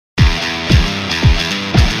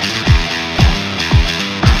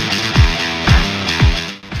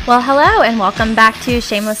Well, hello, and welcome back to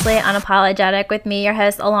Shamelessly Unapologetic with me, your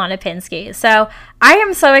host, Alana Pinsky. So, I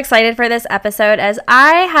am so excited for this episode as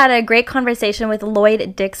I had a great conversation with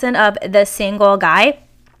Lloyd Dixon of The Single Guy.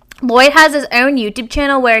 Lloyd has his own YouTube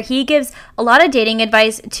channel where he gives a lot of dating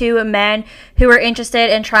advice to men who are interested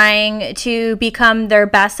in trying to become their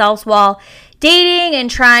best selves while dating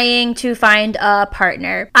and trying to find a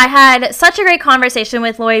partner. I had such a great conversation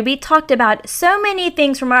with Lloyd. We talked about so many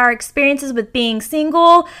things from our experiences with being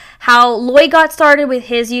single, how Lloyd got started with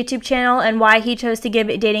his YouTube channel and why he chose to give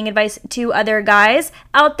dating advice to other guys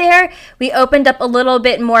out there. We opened up a little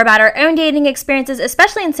bit more about our own dating experiences,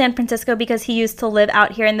 especially in San Francisco because he used to live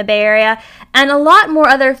out here in the Bay Area, and a lot more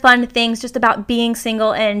other fun things just about being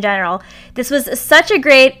single in general. This was such a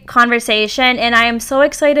great conversation, and I am so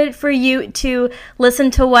excited for you to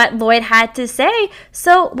listen to what Lloyd had to say.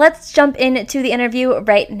 So let's jump into the interview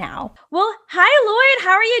right now. Well, hi Lloyd,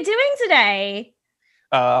 how are you doing today?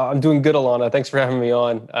 I'm doing good, Alana. Thanks for having me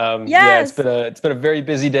on. Yes. Yeah, it's been a very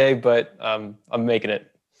busy day, but I'm making it.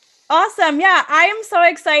 Awesome. Yeah, I am so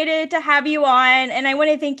excited to have you on, and I want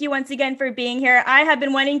to thank you once again for being here. I have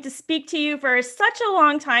been wanting to speak to you for such a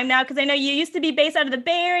long time now because I know you used to be based out of the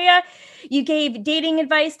Bay Area. You gave dating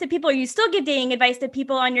advice to people, or you still give dating advice to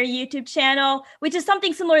people on your YouTube channel, which is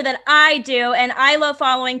something similar that I do, and I love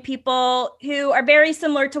following people who are very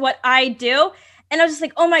similar to what I do. And I was just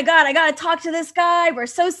like, oh my God, I got to talk to this guy. We're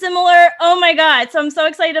so similar. Oh my God. So I'm so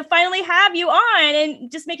excited to finally have you on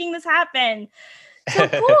and just making this happen. So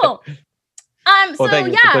cool. Well, thank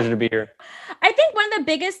you. It's a pleasure to be here. I think one of the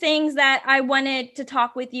biggest things that I wanted to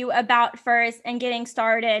talk with you about first and getting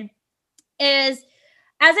started is,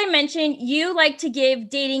 as I mentioned, you like to give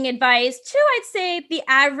dating advice to, I'd say, the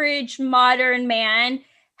average modern man,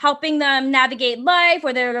 helping them navigate life,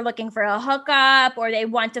 whether they're looking for a hookup or they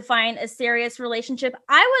want to find a serious relationship.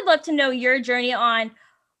 I would love to know your journey on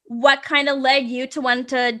what kind of led you to want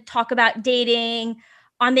to talk about dating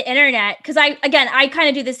on the internet. Because I kind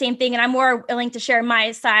of do the same thing, and I'm more willing to share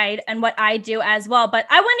my side and what I do as well. But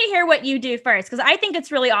I want to hear what you do first, because I think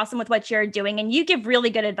it's really awesome with what you're doing, and you give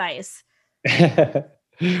really good advice.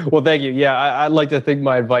 Well, thank you. Yeah, I'd like to think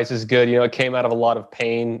my advice is good. You know, it came out of a lot of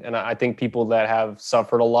pain, and I think people that have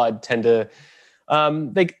suffered a lot tend to,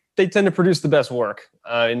 they tend to produce the best work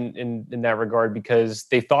in that regard because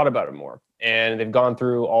they thought about it more and they've gone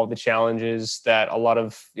through all the challenges that a lot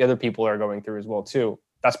of the other people are going through as well too.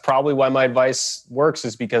 That's probably why my advice works,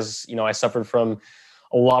 is because, you know, I suffered from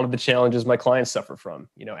a lot of the challenges my clients suffer from,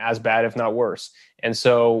 you know, as bad, if not worse. And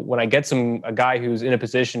so when I get a guy who's in a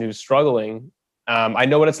position who's struggling, I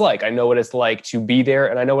know what it's like. I know what it's like to be there,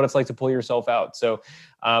 and I know what it's like to pull yourself out. So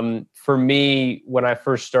for me, when I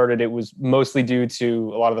first started, it was mostly due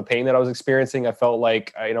to a lot of the pain that I was experiencing. I felt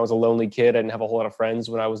like, I was a lonely kid. I didn't have a whole lot of friends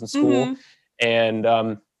when I was in school. Mm-hmm.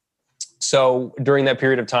 And so during that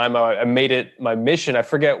period of time, I made it my mission. I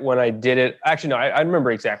forget when I did it. Actually, no, I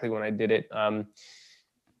remember exactly when I did it.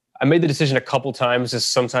 I made the decision a couple times.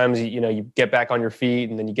 Just sometimes, you get back on your feet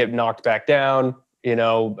and then you get knocked back down,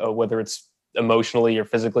 whether it's emotionally or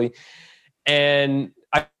physically. And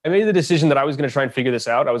I made the decision that I was going to try and figure this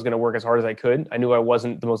out. I was going to work as hard as I could. I knew I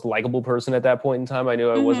wasn't the most likable person at that point in time. I knew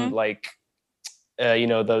I wasn't like,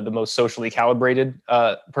 the most socially calibrated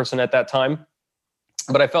person at that time.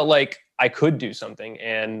 But I felt like I could do something.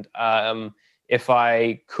 And if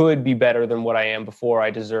I could be better than what I am before,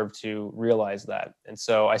 I deserve to realize that. And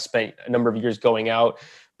so I spent a number of years going out,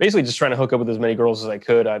 basically just trying to hook up with as many girls as I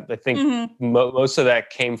could. I think most of that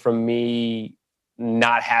came from me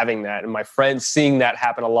not having that, and my friends seeing that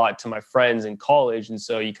happen a lot to my friends in college. And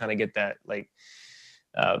so you kind of get that, like,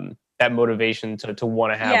 that motivation to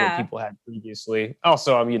want to have what people had previously.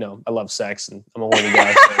 Also, I love sex, and I'm a horny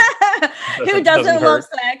guy. So who doesn't love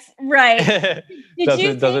sex? Right.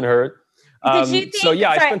 doesn't hurt. Did you think, so yeah,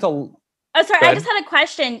 I spent a... Oh, sorry. I just had a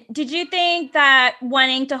question. Did you think that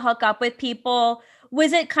wanting to hook up with people,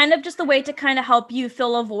 was it kind of just a way to kind of help you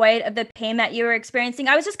fill a void of the pain that you were experiencing?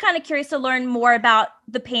 I was just kind of curious to learn more about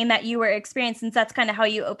the pain that you were experiencing, since that's kind of how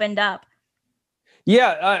you opened up.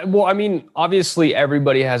 Yeah. Well, obviously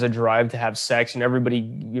everybody has a drive to have sex, and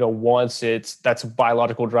everybody, wants it. That's a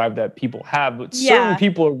biological drive that people have, but certain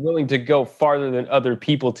people are willing to go farther than other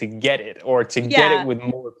people to get it, or to get it with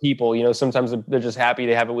more people. Sometimes they're just happy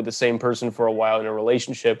to have it with the same person for a while in a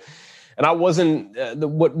relationship. And I wasn't,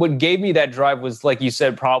 what gave me that drive was, like you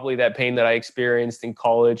said, probably that pain that I experienced in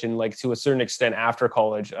college, and like to a certain extent after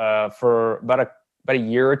college, for about a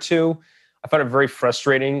year or two. I found it very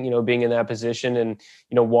frustrating, being in that position and,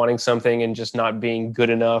 wanting something and just not being good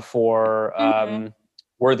enough or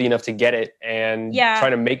worthy enough to get it, and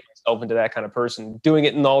trying to make myself into that kind of person, doing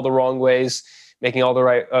it in all the wrong ways, making all the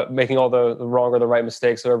right, making all the wrong or the right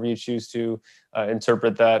mistakes, however you choose to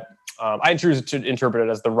interpret that. I choose to interpret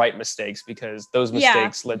it as the right mistakes because those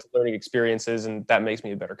mistakes led to learning experiences, and that makes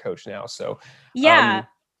me a better coach now. So, Yeah.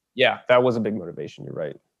 yeah, that was a big motivation. You're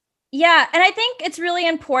right. Yeah. And I think it's really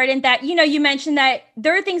important that, you know, you mentioned that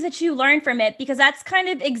there are things that you learn from it, because that's kind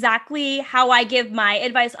of exactly how I give my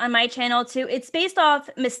advice on my channel too. It's based off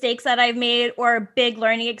mistakes that I've made or big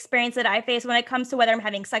learning experience that I face when it comes to whether I'm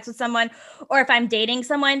having sex with someone or if I'm dating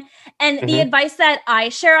someone. And the advice that I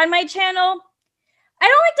share on my channel, I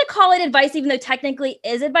don't like to call it advice, even though technically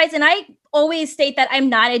is advice. And I always state that I'm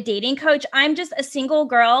not a dating coach. I'm just a single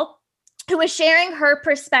girl who is sharing her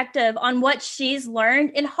perspective on what she's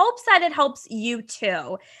learned in hopes that it helps you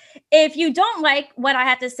too. If you don't like what I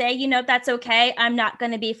have to say, you know, that's okay. I'm not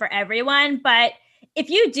going to be for everyone. But if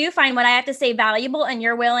you do find what I have to say valuable and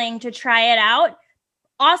you're willing to try it out,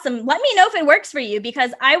 awesome. Let me know if it works for you,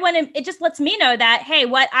 because I want to, it just lets me know that, hey,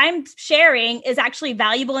 what I'm sharing is actually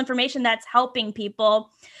valuable information that's helping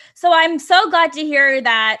people. So I'm so glad to hear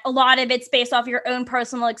that a lot of it's based off your own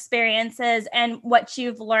personal experiences and what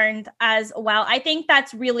you've learned as well. I think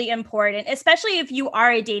that's really important, especially if you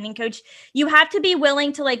are a dating coach. You have to be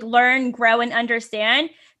willing to like learn, grow, and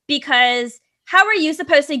understand, because how are you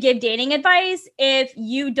supposed to give dating advice if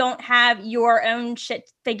you don't have your own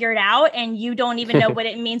shit figured out and you don't even know what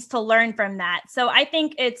it means to learn from that? So I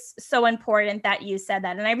think it's so important that you said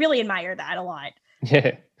that. And I really admire that a lot.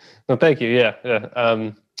 Yeah. Well, thank you.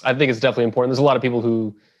 Yeah. I think it's definitely important. There's a lot of people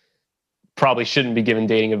who probably shouldn't be given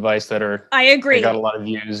dating advice that are, I agree. They got a lot of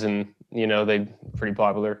views and, you know, they're pretty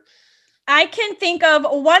popular. I can think of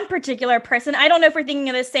one particular person. I don't know if we're thinking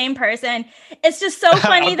of the same person. It's just so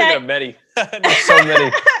funny that of many. There's so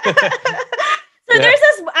many. So there's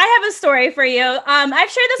this, I have a story for you. I've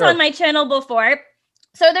shared this on my channel before.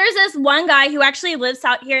 So there's this one guy who actually lives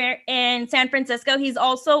out here in San Francisco. He's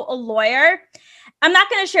also a lawyer. I'm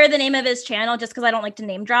not going to share the name of his channel just because I don't like to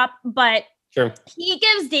name drop, but he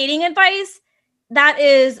gives dating advice that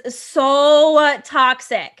is so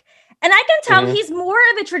toxic. And I can tell he's more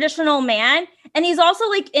of a traditional man, and he's also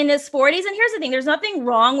like in his 40s. And here's the thing, there's nothing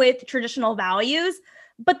wrong with traditional values,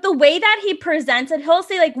 but the way that he presents it, he'll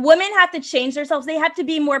say like women have to change themselves. They have to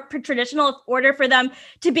be more traditional in order for them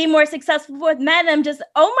to be more successful with men. I'm just,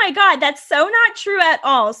 oh my God, that's so not true at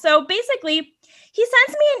all. So basically, he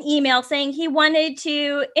sends me an email saying he wanted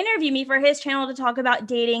to interview me for his channel to talk about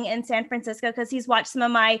dating in San Francisco, because he's watched some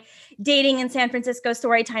of my dating in San Francisco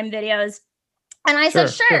story time videos. And I said,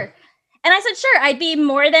 sure. And I said, sure, I'd be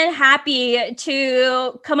more than happy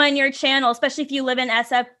to come on your channel, especially if you live in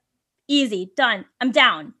SF. Easy, done. I'm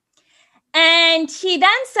down. And he then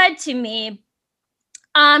said to me,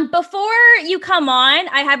 before you come on,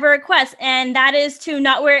 I have a request, and that is to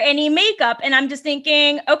not wear any makeup. And I'm just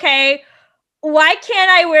thinking, okay, why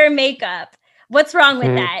can't I wear makeup? What's wrong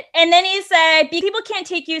with that? And then he said, people can't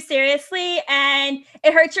take you seriously and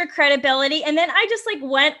it hurts your credibility. And then I just like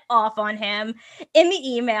went off on him in the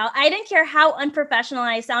email. I didn't care how unprofessional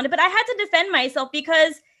I sounded, but I had to defend myself,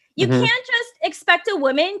 because you can't just expect a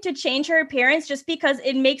woman to change her appearance just because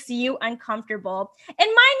it makes you uncomfortable. And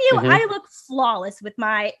mind you, I look flawless with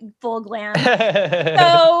my full glam.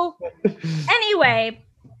 So anyway,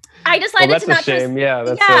 I decided to not. Shame.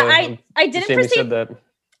 I didn't proceed.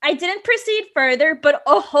 I didn't proceed further, but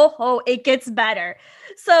it gets better.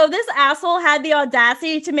 So this asshole had the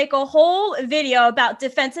audacity to make a whole video about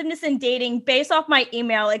defensiveness in dating based off my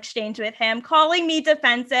email exchange with him, calling me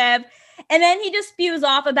defensive. And then he just spews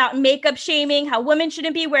off about makeup shaming, how women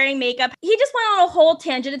shouldn't be wearing makeup. He just went on a whole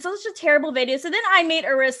tangent. It's such a terrible video. So then I made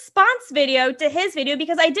a response video to his video,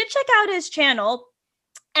 because I did check out his channel,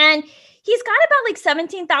 and he's got about like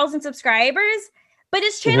 17,000 subscribers, but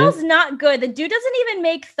his channel's not good. The dude doesn't even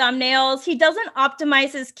make thumbnails. He doesn't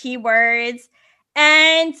optimize his keywords.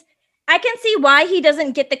 And I can see why he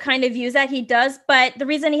doesn't get the kind of views that he does. But the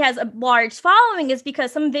reason he has a large following is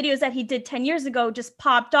because some videos that he did 10 years ago just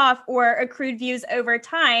popped off or accrued views over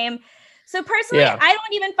time. So personally, I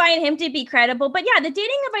don't even find him to be credible. But yeah, the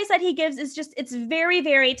dating advice that he gives is just, it's very,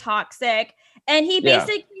 very toxic. And he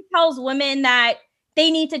basically tells women that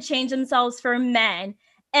they need to change themselves for men.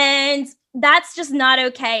 And that's just not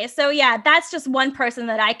okay. So yeah, that's just one person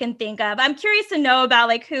that I can think of. I'm curious to know about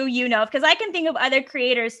like who you know, because I can think of other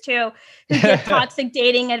creators too who give toxic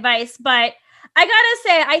dating advice. But I gotta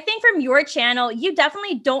say, I think from your channel, you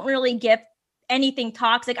definitely don't really give anything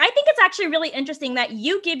toxic. I think it's actually really interesting that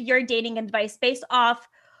you give your dating advice based off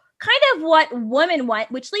kind of what women want,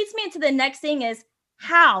 which leads me into the next thing is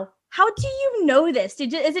how do you know this?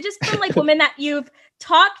 Is it just from like women that you've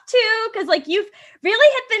talk to? Because like you've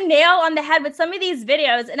really hit the nail on the head with some of these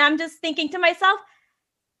videos. And I'm just thinking to myself,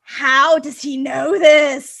 how does he know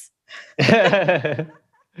this?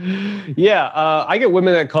 Yeah, I get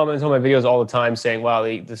women that comment on my videos all the time saying, wow,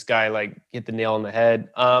 this guy like hit the nail on the head.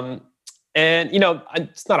 And, you know,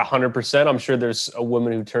 it's not 100%. I'm sure there's a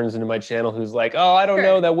woman who turns into my channel who's like, oh, I don't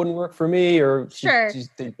know, that wouldn't work for me. Or she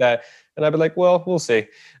think that. And I'd be like, well, we'll see.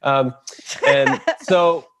 And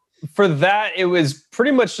so for that, it was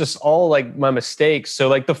pretty much just all like my mistakes. So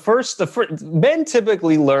like the first men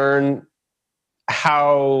typically learn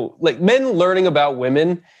how, like men learning about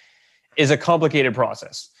women is a complicated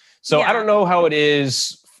process. So I don't know how it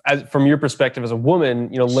is from your perspective as a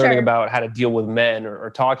woman, you know, learning about how to deal with men or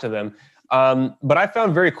talk to them. But I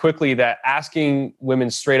found very quickly that asking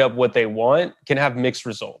women straight up what they want can have mixed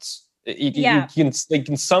results. You can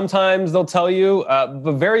sometimes they'll tell you,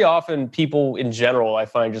 but very often people in general, I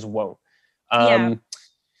find just won't.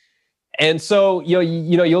 And so,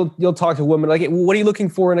 you'll talk to a woman like, what are you looking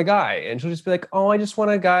for in a guy? And she'll just be like, oh, I just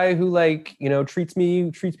want a guy who like, you know, treats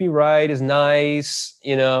me right, is nice,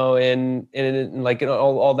 you know, and like, you know,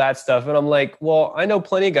 all that stuff. And I'm like, well, I know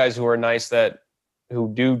plenty of guys who are nice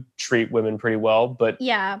who do treat women pretty well, but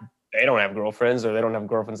they don't have girlfriends or they don't have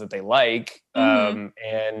girlfriends that they like. And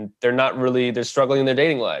they're struggling in their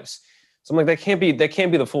dating lives. So I'm like, that can't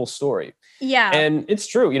be the full story. Yeah. And it's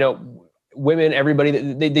true, you know, women, everybody,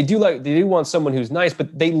 they do want someone who's nice,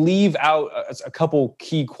 but they leave out a couple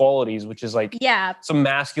key qualities, which is like some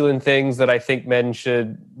masculine things that I think men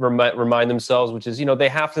should remind themselves, which is, you know, they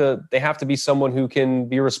have to be someone who can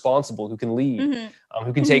be responsible, who can lead,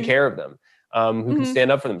 who can take care of them, who can stand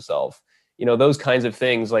up for themselves. You know, those kinds of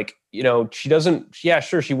things. Like, you know, she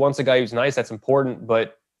wants a guy who's nice. That's important,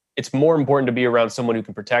 but it's more important to be around someone who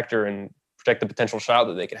can protect her and protect the potential child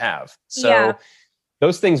that they could have. So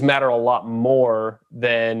those things matter a lot more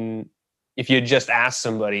than if you just asked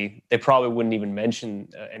somebody, they probably wouldn't even mention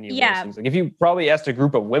any of those things. Like if you probably asked a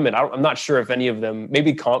group of women, I'm not sure if any of them,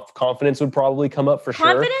 maybe confidence would probably come up for sure.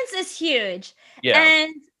 Confidence is huge. Yeah.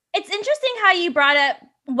 And it's interesting how you brought up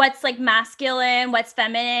what's like masculine, what's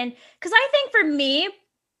feminine. Because I think for me,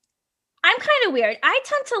 I'm kind of weird. I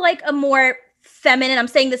tend to like a more feminine, I'm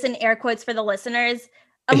saying this in air quotes for the listeners,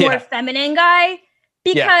 a more feminine guy.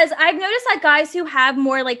 Because I've noticed that guys who have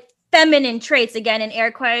more like feminine traits, again, in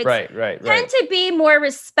air quotes, tend to be more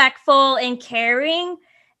respectful and caring.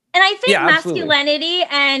 And I think masculinity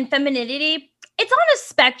and femininity, it's on a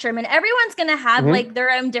spectrum, and everyone's going to have like their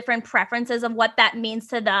own different preferences of what that means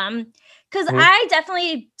to them. Because I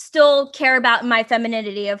definitely still care about my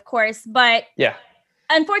femininity, of course. But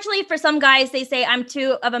unfortunately, for some guys, they say I'm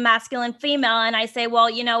too of a masculine female. And I say, well,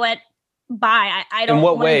 you know what? Bye. I don't. In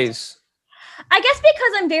what ways? I guess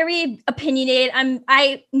because I'm very opinionated,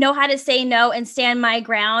 I know how to say no and stand my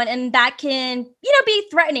ground, and that can, you know, be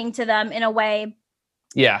threatening to them in a way.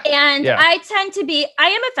 Yeah. And I tend to be, I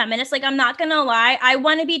am a feminist, like I'm not going to lie. I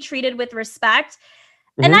want to be treated with respect.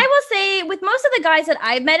 And I will say with most of the guys that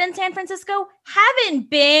I've met in San Francisco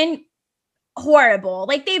haven't been horrible.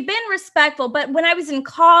 Like they've been respectful, but when I was in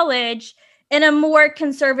college, in a more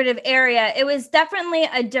conservative area, it was definitely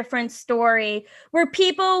a different story where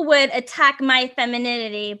people would attack my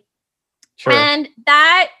femininity. Sure. And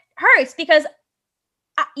that hurts because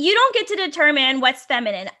you don't get to determine what's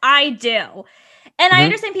feminine. I do. And I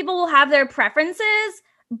understand people will have their preferences,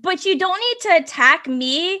 but you don't need to attack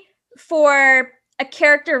me for a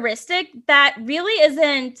characteristic that really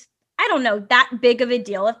isn't, I don't know, that big of a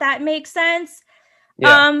deal, if that makes sense.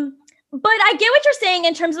 Yeah. But I get what you're saying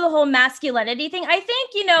in terms of the whole masculinity thing. I think,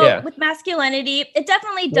 you know, with masculinity, it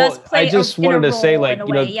definitely does play. I just wanted to say, like,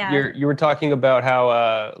 you know, you were talking about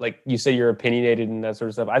how, like, you say you're opinionated and that sort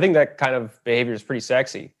of stuff. I think that kind of behavior is pretty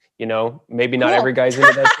sexy. You know, maybe not every guy's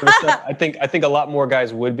into that sort of stuff. I think a lot more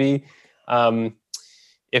guys would be,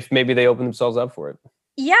 if maybe they open themselves up for it.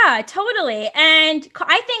 Yeah, totally. And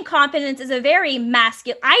I think confidence is a very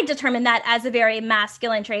masculine. I determine that as a very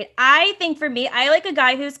masculine trait. I think for me, I like a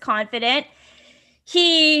guy who's confident.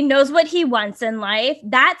 He knows what he wants in life.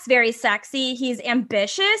 That's very sexy. He's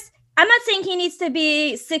ambitious. I'm not saying he needs to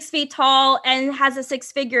be 6 feet tall and has a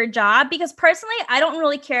 6-figure job, because personally, I don't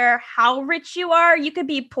really care how rich you are. You could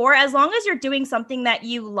be poor as long as you're doing something that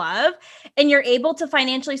you love and you're able to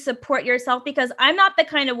financially support yourself, because I'm not the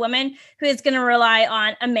kind of woman who is going to rely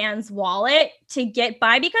on a man's wallet to get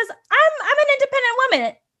by, because I'm an independent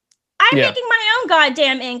woman. I'm making my own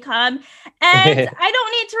goddamn income, and I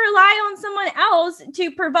don't need to rely on someone else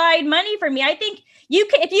to provide money for me. I think you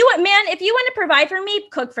can, if you want to provide for me,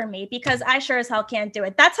 cook for me, because I sure as hell can't do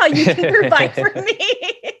it. That's how you can provide for me.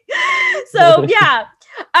 So yeah,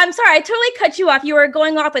 I'm sorry, I totally cut you off. You were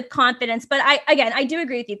going off with confidence, but I do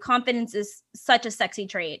agree with you. Confidence is such a sexy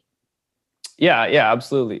trait. Yeah, yeah,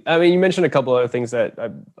 absolutely. I mean, you mentioned a couple other things that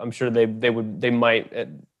I'm sure they might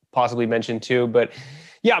possibly mention too, but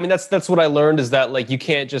yeah, I mean that's what I learned is that like you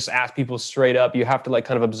can't just ask people straight up. You have to like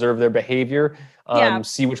kind of observe their behavior, Yeah.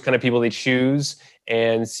 see which kind of people they choose,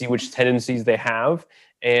 and see which tendencies they have.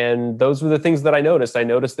 And those were the things that I noticed. I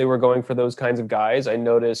noticed they were going for those kinds of guys. I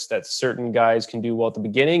noticed that certain guys can do well at the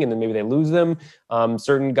beginning, and then maybe they lose them.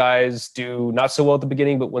 Certain guys do not so well at the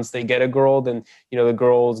beginning, but once they get a girl, then the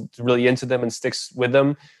girl's really into them and sticks with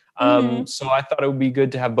them. So I thought it would be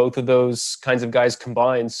good to have both of those kinds of guys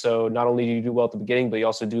combined. So not only do you do well at the beginning, but you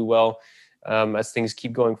also do well as things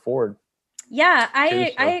keep going forward. Yeah,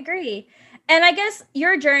 I agree. And I guess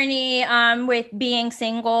your journey with being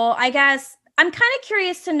single, I guess I'm kind of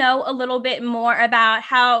curious to know a little bit more about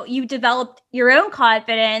how you developed your own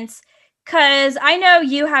confidence. Because I know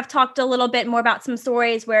you have talked a little bit more about some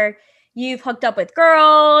stories where you've hooked up with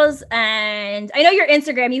girls. And I know your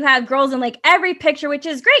Instagram, you have girls in like every picture, which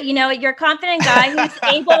is great. You're a confident guy who's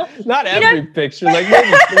able. Not every picture, like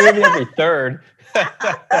maybe every third. But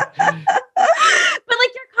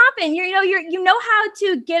like you're confident, you know how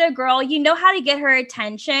to get a girl, you know how to get her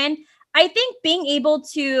attention. I think being able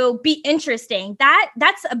to be interesting,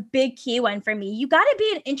 that's a big key one for me. You got to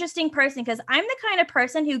be an interesting person because I'm the kind of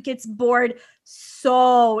person who gets bored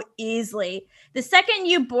so easily. The second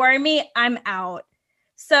you bore me, I'm out.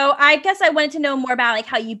 So I guess I wanted to know more about like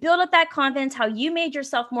how you build up that confidence, how you made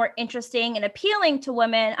yourself more interesting and appealing to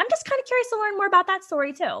women. I'm just kind of curious to learn more about that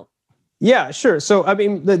story too. Yeah, sure. So, I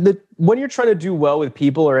mean, when you're trying to do well with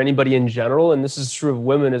people or anybody in general, and this is true of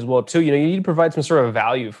women as well, too, you need to provide some sort of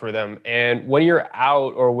value for them. And when you're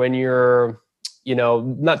out or when you're,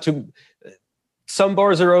 not too, some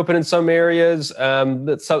bars are open in some areas. A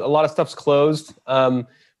lot of stuff's closed.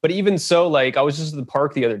 But even so, like I was just at the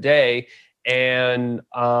park the other day and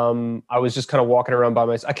I was just kind of walking around by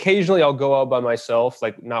myself. Occasionally I'll go out by myself,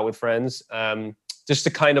 like not with friends. Just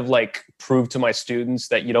to kind of like prove to my students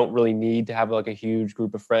that you don't really need to have like a huge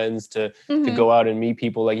group of friends to go out and meet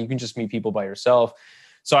people. Like you can just meet people by yourself.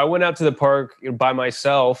 So I went out to the park by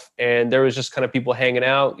myself and there was just kind of people hanging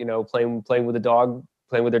out, playing with playing with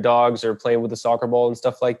their dogs or playing with the soccer ball and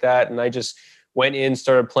stuff like that. And I just went in,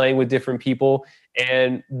 started playing with different people.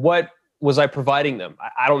 And what was I providing them?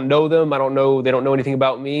 I don't know them. They don't know anything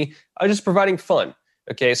about me. I was just providing fun.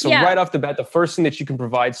 Okay, so right off the bat, the first thing that you can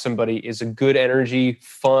provide somebody is a good energy,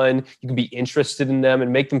 fun. You can be interested in them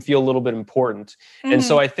and make them feel a little bit important. And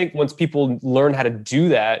so I think once people learn how to do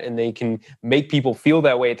that and they can make people feel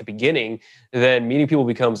that way at the beginning, then meeting people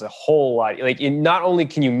becomes a whole lot. Like not only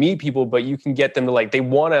can you meet people, but you can get them to like, they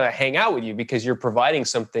want to hang out with you because you're providing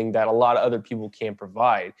something that a lot of other people can't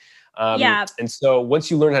provide. And so once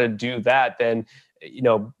you learn how to do that, then,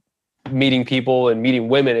 meeting people and meeting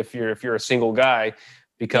women, if you're a single guy,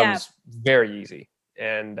 becomes very easy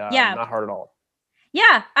and not hard at all.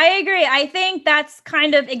 Yeah, I agree. I think that's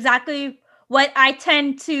kind of exactly what I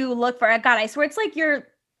tend to look for. God, I swear it's like you're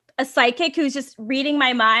a psychic who's just reading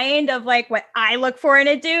my mind of like what I look for in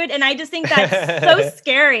a dude. And I just think that's so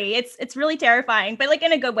scary. It's really terrifying, but like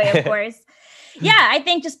in a good way, of course. Yeah, I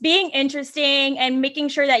think just being interesting and making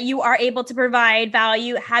sure that you are able to provide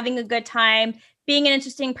value, having a good time, being an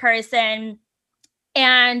interesting person.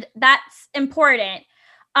 And that's important.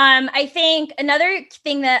 I think another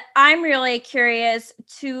thing that I'm really curious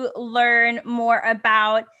to learn more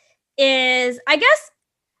about is, I guess,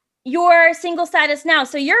 your single status now.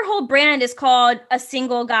 So your whole brand is called A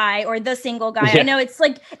Single Guy or The Single Guy. I know it's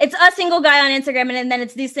like, it's A Single Guy on Instagram and then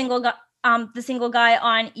it's The Single Guy. The Single Guy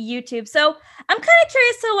on YouTube. So I'm kind of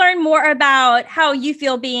curious to learn more about how you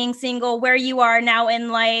feel being single, where you are now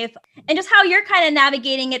in life, and just how you're kind of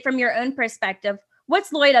navigating it from your own perspective.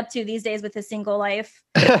 What's Lloyd up to these days with his single life?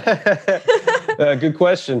 Good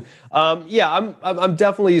question. I'm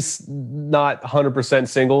definitely not 100%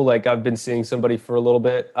 single. Like I've been seeing somebody for a little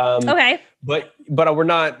bit. Okay. But we're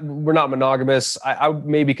not monogamous. I would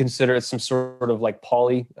maybe consider it some sort of like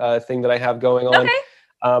poly thing that I have going on. Okay.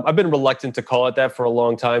 I've been reluctant to call it that for a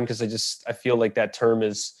long time because I feel like that term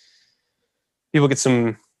is, people get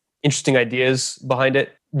some interesting ideas behind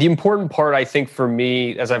it. The important part, I think, for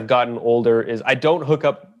me as I've gotten older is I don't hook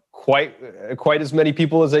up quite as many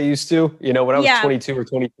people as I used to. When I was 22 or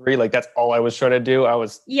 23, like that's all I was trying to do. I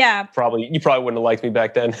was you probably wouldn't have liked me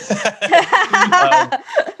back then.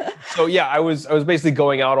 So I was basically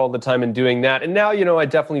going out all the time and doing that. And now, I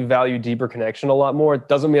definitely value deeper connection a lot more. It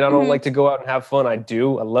doesn't mean I don't like to go out and have fun. I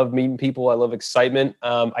do. I love meeting people. I love excitement.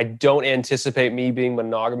 I don't anticipate me being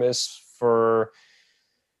monogamous for,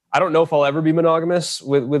 I don't know if I'll ever be monogamous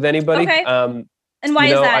with anybody. Okay. And why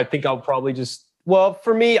is that? I think I'll probably well,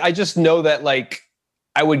 for me, I just know that like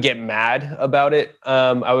I would get mad about it.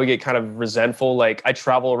 I would get kind of resentful. Like I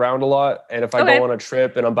travel around a lot, and if I go on a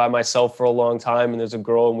trip and I'm by myself for a long time and there's a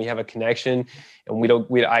girl and we have a connection and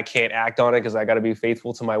I can't act on it because I got to be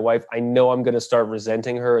faithful to my wife, I know I'm going to start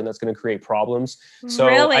resenting her, and that's going to create problems. So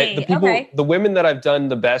the women that I've done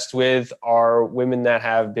the best with are women that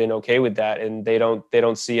have been okay with that, and they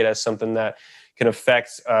don't see it as something that can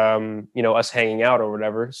affect us hanging out or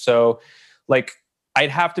whatever. So like I'd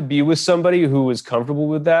have to be with somebody who is comfortable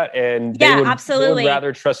with that, and they would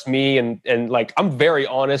rather trust me. And like, I'm very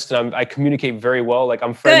honest, and I communicate very well. Like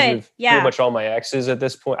I'm friends with pretty much all my exes at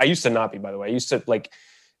this point. I used to not be, by the way. I used to like,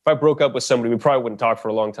 if I broke up with somebody, we probably wouldn't talk for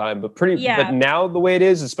a long time, but now the way it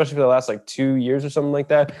is, especially for the last like 2 years or something like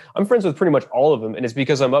that, I'm friends with pretty much all of them. And it's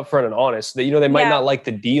because I'm upfront and honest that, they might not like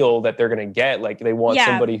the deal that they're going to get. Like they want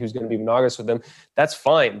somebody who's going to be monogamous with them. That's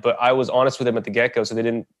fine. But I was honest with them at the get-go. So they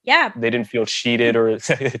didn't feel cheated or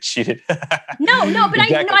cheated. No, but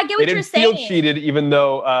exactly. I get what you're saying. They didn't feel cheated, even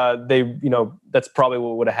though that's probably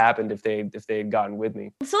what would have happened if they had gotten with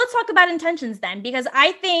me. So let's talk about intentions then, because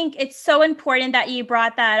I think it's so important that you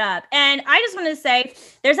brought that up. And I just want to say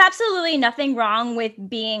there's absolutely nothing wrong with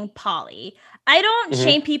being poly. I don't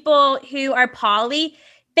shame people who are poly.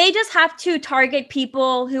 They just have to target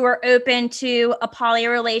people who are open to a poly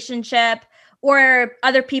relationship or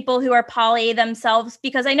other people who are poly themselves,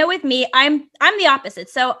 because I know with me, I'm the opposite.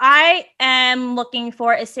 So I am looking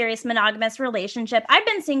for a serious monogamous relationship. I've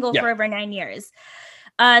been single for over 9 years.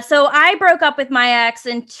 So I broke up with my ex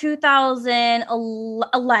in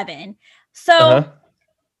 2011. So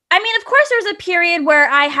I mean, of course, there's a period where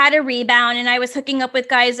I had a rebound and I was hooking up with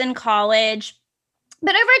guys in college.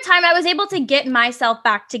 But over time, I was able to get myself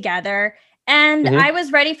back together and I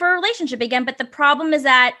was ready for a relationship again. But the problem is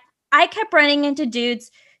that I kept running into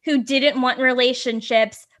dudes who didn't want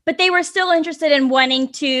relationships, but they were still interested in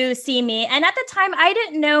wanting to see me. And at the time, I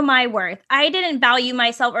didn't know my worth. I didn't value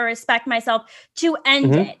myself or respect myself to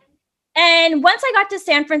end it. And once I got to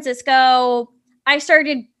San Francisco, I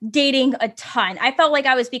started dating a ton. I felt like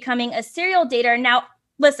I was becoming a serial dater. Now,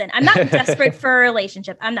 listen, I'm not desperate for a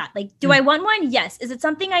relationship. I'm not. Like, do I want one? Yes. Is it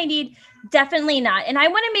something I need? Definitely not. And I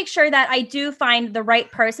want to make sure that I do find the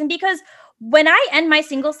right person, because when I end my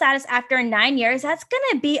single status after 9 years, that's going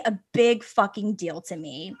to be a big fucking deal to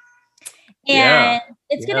me. And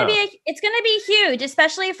it's going to be huge,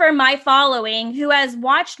 especially for my following who has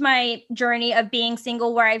watched my journey of being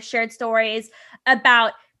single, where I've shared stories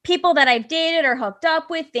about people that I've dated or hooked up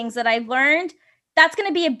with, things that I've learned. That's going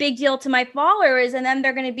to be a big deal to my followers. And then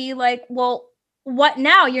they're going to be like, well, what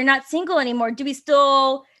now? You're not single anymore. Do we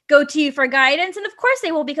still go to you for guidance? And of course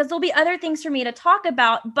they will, because there'll be other things for me to talk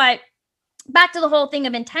about. But back to the whole thing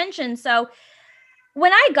of intention. So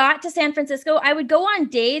when I got to San Francisco, I would go on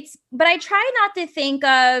dates, but I try not to think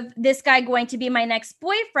of this guy going to be my next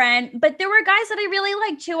boyfriend. But there were guys that I really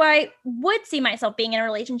liked who I would see myself being in a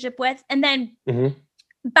relationship with. And then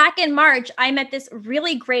back in March, I met this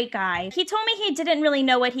really great guy. He told me he didn't really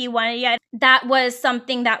know what he wanted yet. That was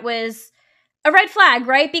something that was a red flag,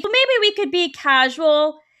 right? Because maybe we could be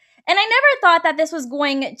casual. And I never thought that this was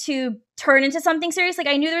going to turn into something serious. Like,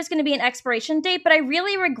 I knew there was going to be an expiration date, but I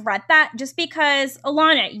really regret that, just because,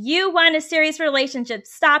 Alana, you want a serious relationship.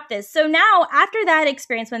 Stop this. So now, after that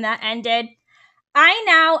experience, when that ended, I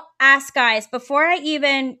now ask guys before I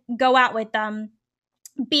even go out with them,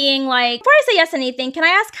 being like, before I say yes to anything, can I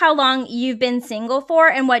ask how long you've been single for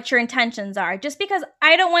and what your intentions are? Just because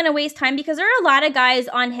I don't want to waste time, because there are a lot of guys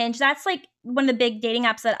on Hinge. That's like one of the big dating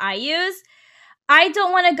apps that I use. I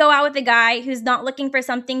don't want to go out with a guy who's not looking for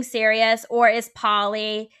something serious or is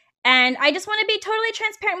poly. And I just want to be totally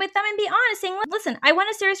transparent with them and be honest, saying, listen, I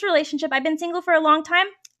want a serious relationship. I've been single for a long time.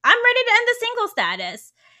 I'm ready to end the single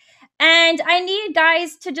status. And I need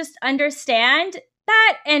guys to just understand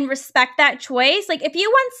that and respect that choice. Like, if you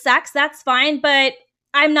want sex, that's fine, but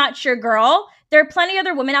I'm not your girl. There are plenty of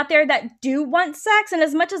other women out there that do want sex. And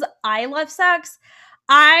as much as I love sex,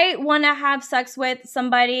 I want to have sex with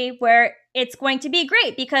somebody where it's going to be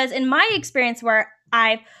great, because in my experience where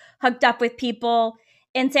I've hooked up with people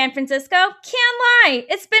in San Francisco, can't lie,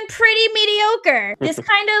 it's been pretty mediocre. This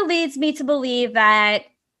kind of leads me to believe that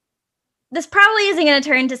this probably isn't going to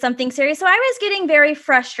turn into something serious. So I was getting very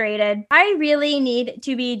frustrated. I really need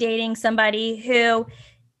to be dating somebody who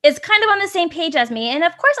is kind of on the same page as me. And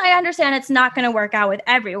of course, I understand it's not going to work out with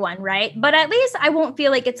everyone, right? But at least I won't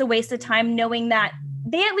feel like it's a waste of time knowing that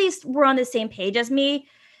they at least were on the same page as me.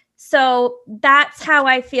 So that's how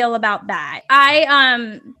I feel about that.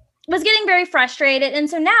 I was getting very frustrated. And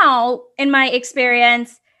so now, in my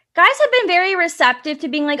experience, guys have been very receptive to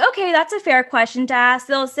being like, okay, that's a fair question to ask.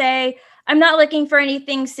 They'll say, I'm not looking for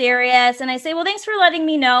anything serious. And I say, well, thanks for letting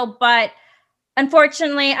me know. But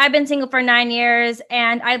unfortunately, I've been single for 9 years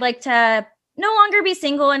and I'd like to no longer be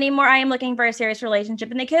single anymore. I am looking for a serious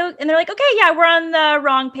relationship. And they're like, okay, yeah, we're on the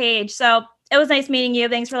wrong page. So it was nice meeting you.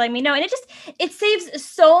 Thanks for letting me know. And it saves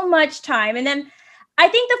so much time. And then I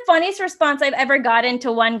think the funniest response I've ever gotten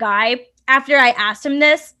to one guy after I asked him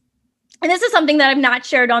this, and this is something that I've not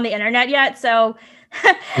shared on the internet yet. So,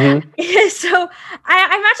 so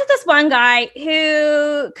I matched with this one guy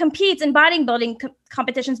who competes in bodybuilding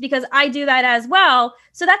competitions because I do that as well.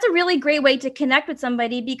 So that's a really great way to connect with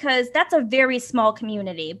somebody because that's a very small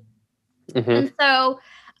community. And so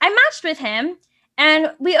I matched with him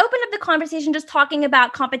and we opened up the conversation just talking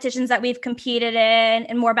about competitions that we've competed in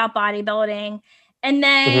and more about bodybuilding. And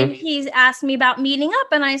then he's asked me about meeting up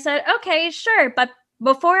and I said, okay, sure. But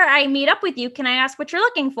before I meet up with you, can I ask what you're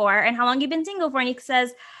looking for and how long you've been single for? And he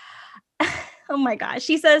says, oh my gosh,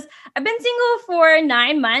 he says, I've been single for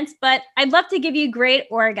 9 months, but I'd love to give you great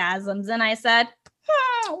orgasms. And I said,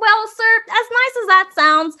 well, sir, as nice as that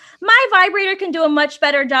sounds, my vibrator can do a much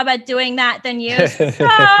better job at doing that than you. So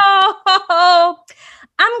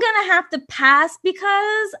I'm going to have to pass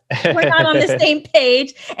because we're not on the same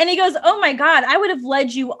page. And he goes, oh my God, I would have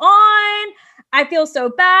led you on. I feel so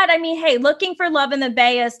bad. I mean, hey, looking for love in the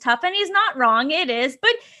Bay is tough, and he's not wrong. It is.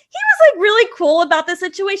 But he was like really cool about the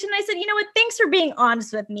situation. I said, you know what? Thanks for being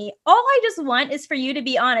honest with me. All I just want is for you to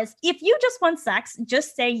be honest. If you just want sex,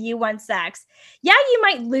 just say you want sex. Yeah, you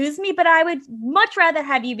might lose me, but I would much rather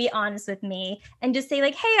have you be honest with me and just say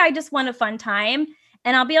like, hey, I just want a fun time.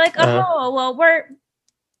 And I'll be like, oh, well, we're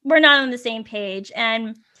not on the same page.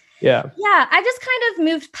 And yeah, I just kind of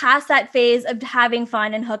moved past that phase of having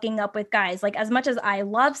fun and hooking up with guys. Like as much as I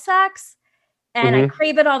love sex and I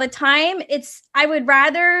crave it all the time, I would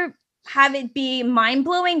rather have it be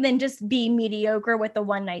mind-blowing than just be mediocre with a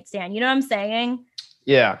one night stand. You know what I'm saying?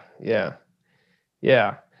 Yeah. Let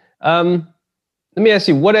me ask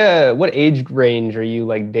you, what age range are you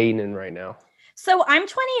like dating in right now? So I'm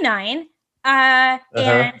 29. And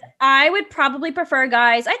I would probably prefer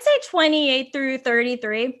guys, I'd say 28 through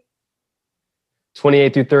 33.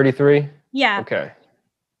 28 through 33? Yeah. Okay.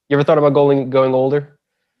 You ever thought about going older?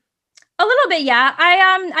 A little bit, yeah.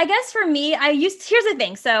 I guess for me, here's the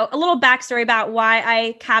thing. So a little backstory about why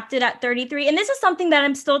I capped it at 33. And this is something that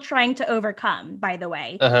I'm still trying to overcome, by the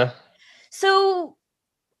way. So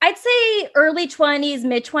I'd say early 20s,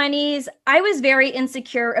 mid 20s, I was very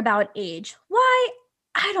insecure about age. Why?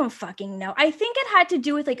 I don't fucking know. I think it had to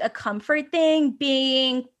do with like a comfort thing,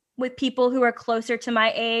 being with people who are closer to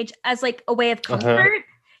my age as like a way of comfort.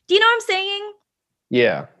 Do you know what I'm saying?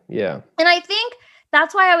 Yeah. And I think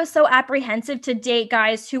that's why I was so apprehensive to date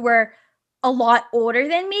guys who were a lot older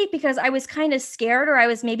than me, because I was kind of scared, or I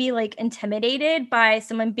was maybe like intimidated by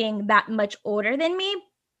someone being that much older than me.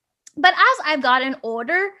 But as I've gotten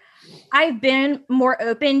older, I've been more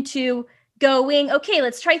open to going, okay,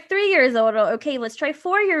 let's try 3 years older. Okay, let's try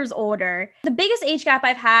 4 years older. The biggest age gap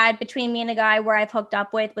I've had between me and a guy where I've hooked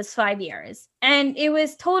up with was 5 years. And it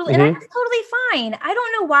was totally, and I was totally fine. I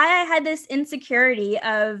don't know why I had this insecurity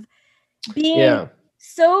of being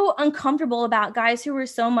so uncomfortable about guys who were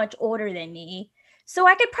so much older than me. So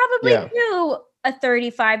I could probably do a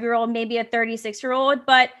 35-year-old, maybe a 36-year-old,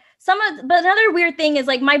 but another weird thing is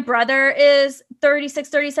like my brother is 36,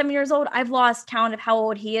 37 years old. I've lost count of how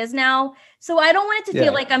old he is now. So I don't want it to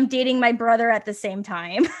feel like I'm dating my brother at the same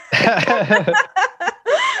time.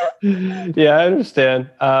 Yeah, I understand.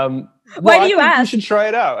 Why do you ask? You should try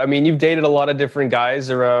it out. I mean, you've dated a lot of different guys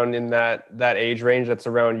around in that age range that's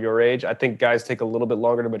around your age. I think guys take a little bit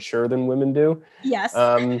longer to mature than women do. Yes.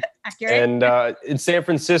 Accurate. And in San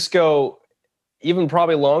Francisco, even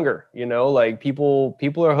probably longer, you know, like people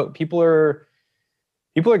are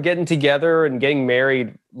getting together and getting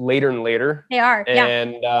married later and later. They are.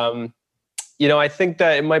 And you know, I think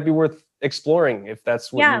that it might be worth exploring if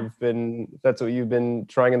that's what you've been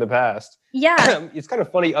trying in the past. Yeah. It's kind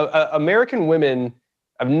of funny. American women,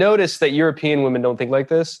 I've noticed that European women don't think like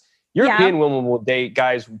this. European women will date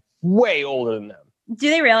guys way older than them.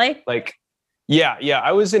 Do they really? Like, yeah.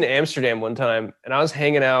 I was in Amsterdam one time and I was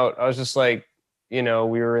hanging out. I was just like, you know,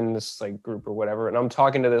 we were in this like group or whatever. And I'm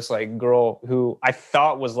talking to this like girl who I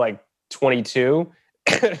thought was like 22.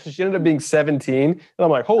 She ended up being 17. And I'm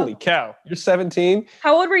like, holy cow, you're 17?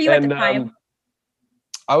 How old were you at the time?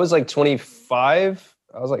 I was like 25.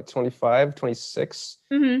 I was like 25, 26.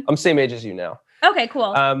 I'm same age as you now. Okay,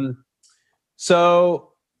 cool.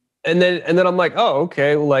 So, and then I'm like, oh,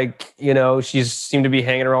 okay. Well, like, you know, she's seemed to be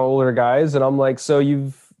hanging around older guys. And I'm like, so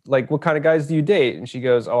you've like, what kind of guys do you date? And she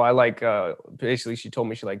goes, oh, I like, basically she told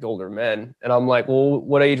me she liked older men. And I'm like, well,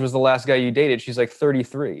 what age was the last guy you dated? She's like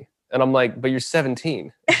 33. And I'm like, but you're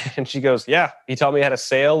 17. And she goes, yeah, he taught me how to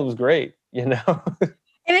sail. It was great, you know?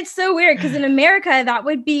 And it's so weird because in America, that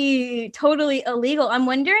would be totally illegal. I'm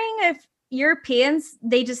wondering if Europeans,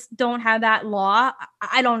 they just don't have that law.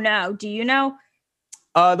 I don't know. Do you know?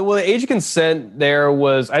 The age of consent there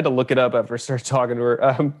was, I had to look it up after I started talking to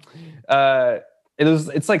her.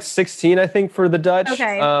 It's like 16, I think, for the Dutch.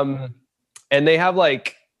 Okay. And they have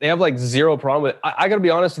like zero problem with it. I got to be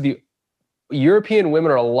honest with you. European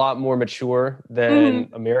women are a lot more mature than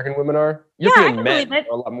American women are. European men are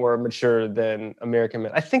a lot more mature than American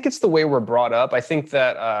men. I think it's the way we're brought up. I think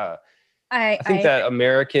that that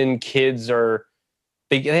American kids are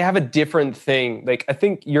they have a different thing. Like, I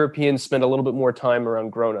think Europeans spend a little bit more time around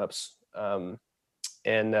grown-ups.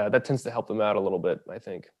 And that tends to help them out a little bit, I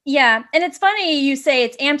think. Yeah. And it's funny you say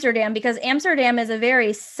it's Amsterdam, because Amsterdam is a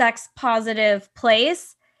very sex positive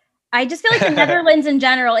place. I just feel like the Netherlands in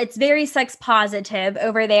general, it's very sex positive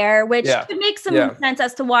over there, which could make some sense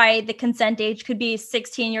as to why the consent age could be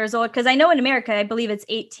 16 years old. Because I know in America, I believe it's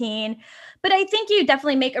 18. But I think you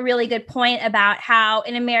definitely make a really good point about how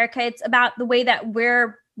in America, it's about the way that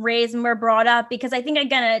we're raised and we're brought up. Because I think,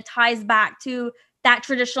 again, it ties back to that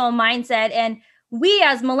traditional mindset. And we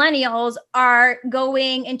as millennials are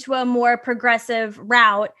going into a more progressive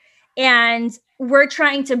route. And we're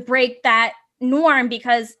trying to break that norm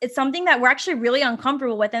because it's something that we're actually really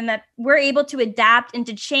uncomfortable with, and that we're able to adapt and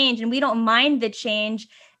to change, and we don't mind the change,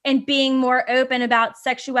 and being more open about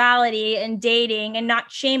sexuality and dating and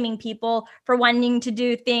not shaming people for wanting to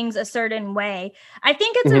do things a certain way. I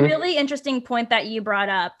think it's a really interesting point that you brought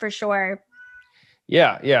up, for sure.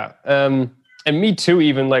 Yeah. And me too,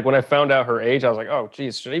 even like when I found out her age, I was like, oh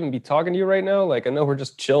geez, should I even be talking to you right now? Like, I know we're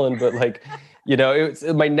just chilling, but like, you know,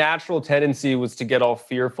 my natural tendency was to get all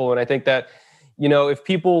fearful. And I think that, you know, if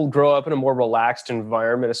people grow up in a more relaxed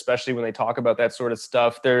environment, especially when they talk about that sort of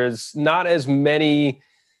stuff, there's not as many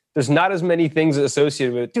things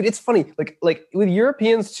associated with it. Dude, it's funny. Like with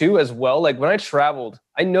Europeans too, as well. Like when I traveled,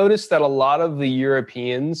 I noticed that a lot of the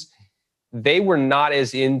Europeans, they were not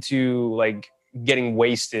as into like getting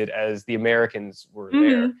wasted as the Americans were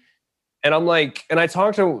there. And I'm like, and I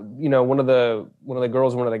talked to, you know, one of the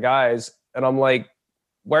girls, one of the guys, and I'm like,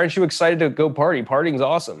 why aren't you excited to go party? Partying's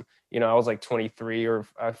awesome. You know, I was like 23, or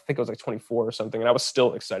I think I was like 24 or something, and I was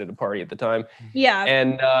still excited to party at the time. Yeah.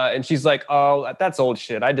 And she's like, oh, that's old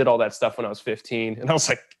shit. I did all that stuff when I was 15. And I was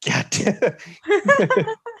like, God damn.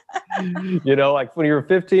 You know, like when you were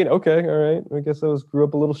 15, okay, all right. I guess grew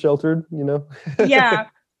up a little sheltered, you know? Yeah.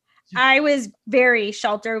 I was very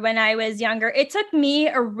sheltered when I was younger. It took me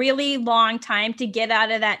a really long time to get out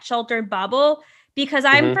of that sheltered bubble, because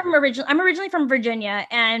I'm originally from Virginia,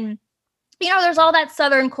 and you know, there's all that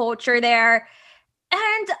Southern culture there.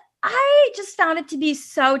 And I just found it to be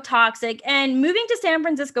so toxic. And moving to San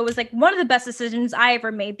Francisco was like one of the best decisions I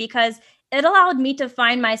ever made, because it allowed me to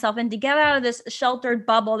find myself and to get out of this sheltered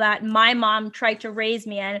bubble that my mom tried to raise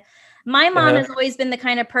me in. My mom has always been the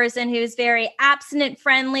kind of person who's very abstinent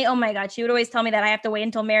friendly. Oh my God. She would always tell me that I have to wait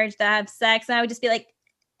until marriage to have sex. And I would just be like,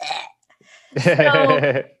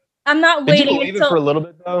 so I'm not waiting. Did you believe it for a little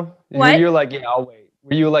bit though? What? You're like, yeah, I'll wait.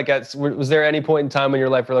 Were you like, was there any point in time in your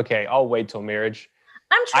life where, okay, I'll wait till marriage?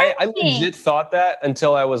 I legit thought that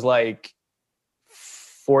until I was like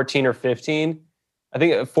 14 or 15. I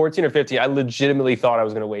think 14 or 15, I legitimately thought I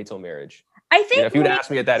was going to wait till marriage. I think, you know, if you would ask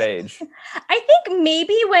me at that age. I think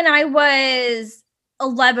maybe when I was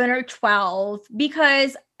 11 or 12,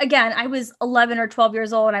 because again, I was 11 or 12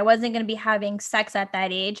 years old and I wasn't going to be having sex at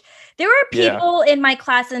that age. There were people in my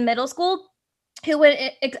class in middle school who would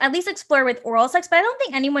at least explore with oral sex, but I don't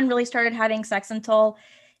think anyone really started having sex until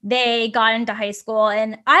they got into high school.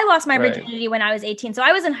 And I lost my virginity when I was 18. So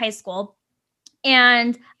I was in high school.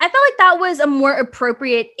 And I felt like that was a more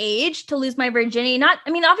appropriate age to lose my virginity.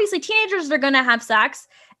 Obviously teenagers are going to have sex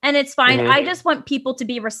and it's fine. I just want people to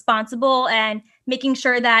be responsible and making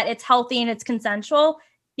sure that it's healthy and it's consensual,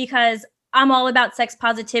 because I'm all about sex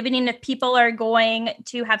positivity. And if people are going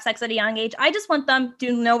to have sex at a young age, I just want them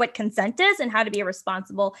to know what consent is and how to be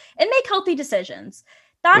responsible and make healthy decisions.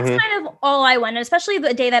 That's kind of all I want, especially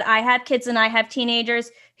the day that I have kids and I have teenagers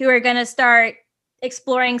who are going to start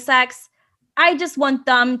exploring sex. I just want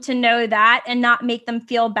them to know that and not make them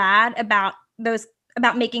feel bad about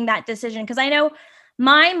making that decision. Because I know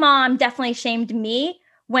my mom definitely shamed me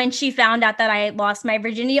when she found out that I lost my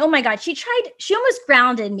virginity. Oh my God, she almost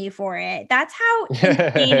grounded me for it. That's how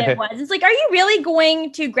insane it was. It's like, are you really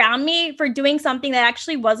going to ground me for doing something that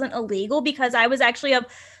actually wasn't illegal? Because I was actually of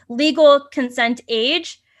legal consent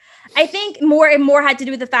age. I think more and more had to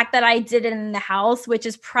do with the fact that I did it in the house, which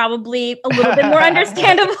is probably a little bit more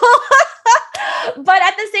understandable. But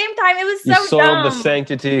at the same time, it was so You soiled the dumb.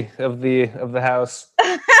 sanctity of the house.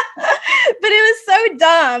 But it was so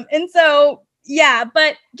dumb. And so, yeah,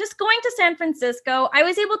 but just going to San Francisco, I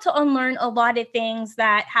was able to unlearn a lot of things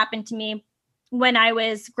that happened to me when I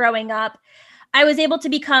was growing up. I was able to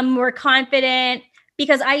become more confident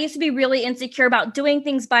because I used to be really insecure about doing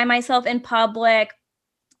things by myself in public.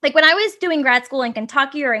 Like when I was doing grad school in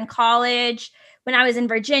Kentucky or in college, when I was in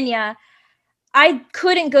Virginia, I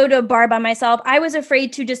couldn't go to a bar by myself. I was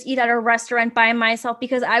afraid to just eat at a restaurant by myself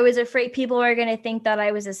because I was afraid people were going to think that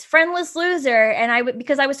I was this friendless loser. And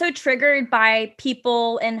because I was so triggered by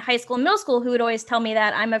people in high school and middle school who would always tell me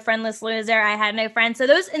that I'm a friendless loser. I had no friends. So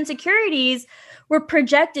those insecurities were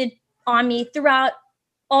projected on me throughout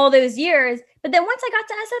all those years. But then once I got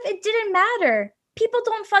to SF, it didn't matter. People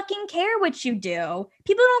don't fucking care what you do.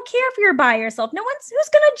 People don't care if you're by yourself. Who's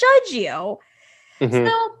going to judge you. Mm-hmm.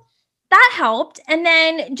 So that helped. And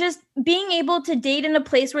then just being able to date in a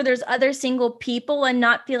place where there's other single people and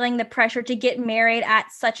not feeling the pressure to get married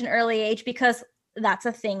at such an early age, because that's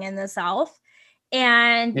a thing in the South.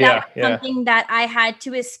 And that's something that I had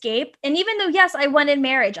to escape. And even though, yes, I wanted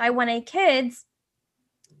marriage, I wanted kids,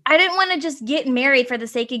 I didn't want to just get married for the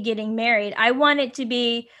sake of getting married. I want it to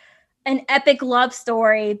be an epic love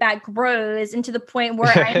story that grows into the point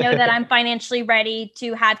where I know that I'm financially ready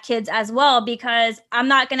to have kids as well, because I'm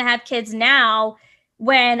not going to have kids now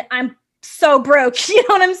when I'm so broke. You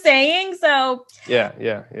know what I'm saying? So yeah.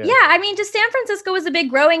 I mean, just San Francisco was a big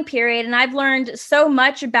growing period, and I've learned so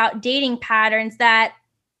much about dating patterns that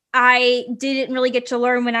I didn't really get to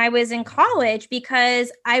learn when I was in college,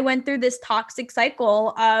 because I went through this toxic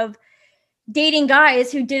cycle of dating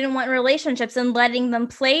guys who didn't want relationships and letting them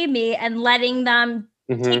play me and letting them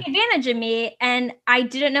take advantage of me. And I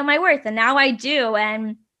didn't know my worth. And now I do.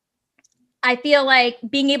 And I feel like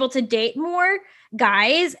being able to date more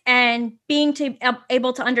guys and being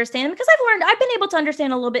able to understand them, because I've been able to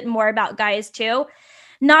understand a little bit more about guys too.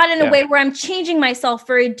 Not in a way where I'm changing myself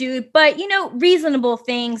for a dude, but, reasonable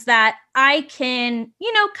things that I can,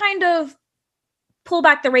 kind of pull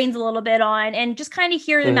back the reins a little bit on and just kind of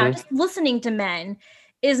hear them out. Just listening to men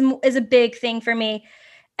is a big thing for me.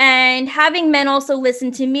 And having men also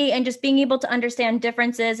listen to me and just being able to understand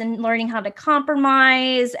differences and learning how to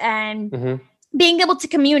compromise and being able to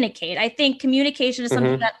communicate. I think communication is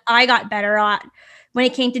something that I got better at when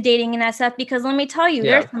it came to dating in SF, because let me tell you,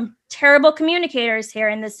 there's some terrible communicators here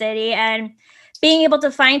in the city, and being able to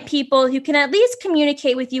find people who can at least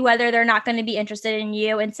communicate with you whether they're not going to be interested in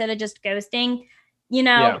you instead of just ghosting.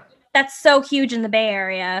 That's so huge in the Bay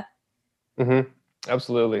Area.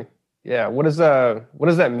 Absolutely. Yeah. What does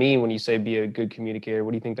that mean when you say be a good communicator?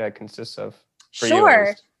 What do you think that consists of?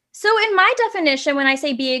 Sure. So in my definition, when I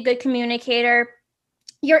say be a good communicator,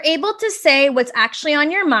 you're able to say what's actually on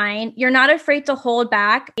your mind. You're not afraid to hold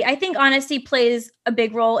back. I think honesty plays a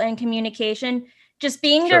big role in communication. Just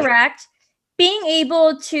being direct, being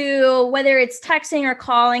able to, whether it's texting or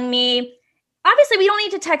calling me, obviously, we don't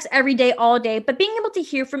need to text every day, all day, but being able to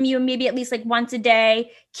hear from you maybe at least like once a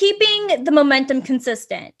day, keeping the momentum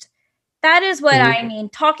consistent. That is what I mean.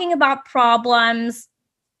 Talking about problems,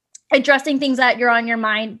 addressing things that you're on your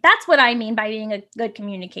mind. That's what I mean by being a good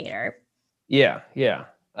communicator. Yeah.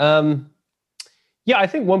 I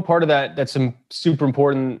think one part of that's super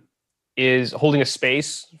important is holding a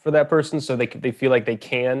space for that person so they feel like they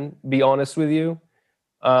can be honest with you.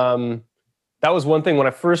 That was one thing when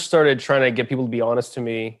I first started trying to get people to be honest to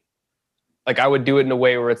me. Like I would do it in a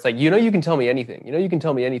way where it's like, you can tell me anything. You can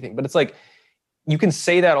tell me anything. But it's like, you can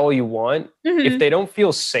say that all you want. If they don't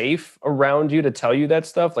feel safe around you to tell you that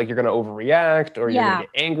stuff, like you're going to overreact or you're going to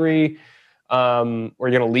get angry or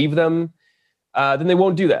you're going to leave them, then they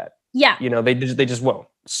won't do that. Yeah. They just won't.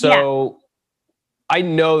 So I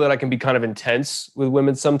know that I can be kind of intense with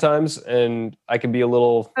women sometimes, and I can be a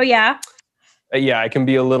little... Oh, yeah? I can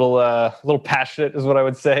be a little passionate is what I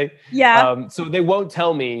would say. Yeah. So they won't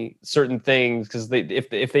tell me certain things because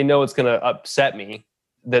if they know it's going to upset me,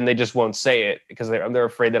 then they just won't say it because they're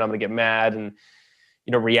afraid that I'm going to get mad and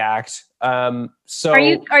react. So are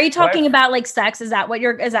you talking about like sex? Is that where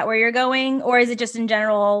you're going, or is it just in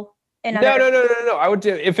general? No. I would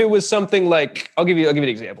do if it was something like I'll give you an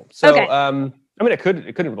example. So okay. I mean it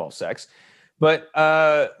could involve sex, but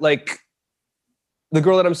like. The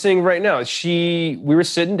girl that I'm seeing right now, we were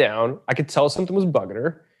sitting down. I could tell something was bugging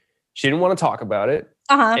her. She didn't want to talk about it.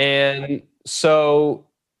 And so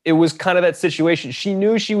it was kind of that situation. She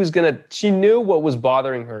knew what was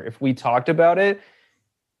bothering her. If we talked about it,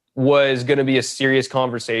 was going to be a serious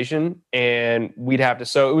conversation, and we'd have to.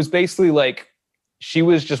 So it was basically like she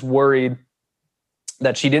was just worried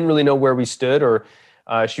that she didn't really know where we stood, or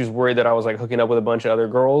she was worried that I was like hooking up with a bunch of other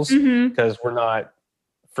girls because we're not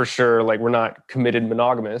for sure, like we're not committed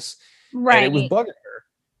monogamous, and it was bugging her.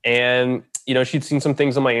 And she'd seen some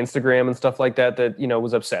things on my Instagram and stuff like that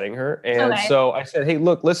was upsetting her. And so I said, hey,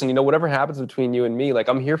 look, listen, whatever happens between you and me, like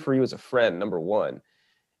I'm here for you as a friend, number one.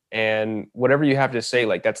 And whatever you have to say,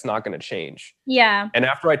 like, that's not going to change. Yeah. And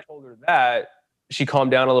after I told her that, she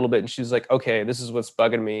calmed down a little bit and she was like, okay, this is what's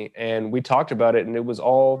bugging me. And we talked about it, and it was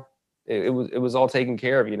all taken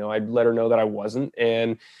care of. I'd let her know that I wasn't,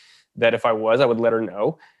 and that if I was, I would let her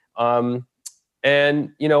know.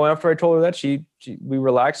 And after I told her that, we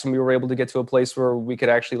relaxed, and we were able to get to a place where we could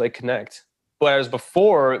actually like connect. Whereas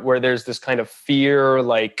before, where there's this kind of fear,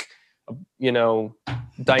 like,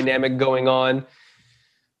 dynamic going on,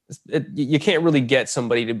 you can't really get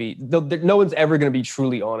somebody to be, no one's ever going to be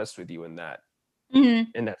truly honest with you in that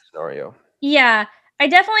scenario. Yeah, I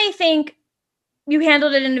definitely think you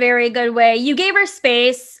handled it in a very good way. You gave her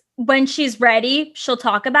space. When she's ready, she'll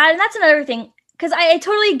talk about it. And that's another thing, because I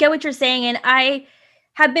totally get what you're saying. And I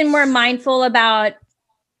have been more mindful about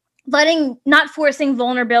not forcing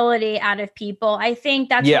vulnerability out of people. I think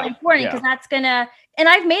that's really important, because that's gonna, and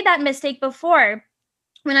I've made that mistake before.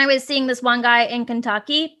 When I was seeing this one guy in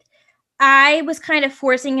Kentucky, I was kind of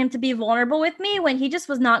forcing him to be vulnerable with me when he just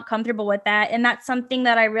was not comfortable with that. And that's something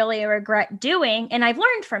that I really regret doing. And I've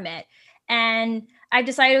learned from it. And I've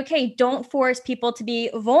decided, okay, don't force people to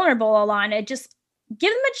be vulnerable, Alana. Just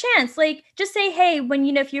give them a chance. Like, just say, hey, when,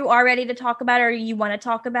 if you are ready to talk about it, or you want to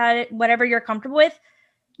talk about it, whatever you're comfortable with,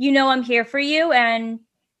 I'm here for you. And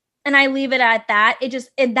I leave it at that.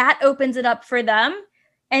 That opens it up for them.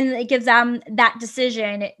 And it gives them that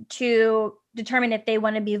decision to determine if they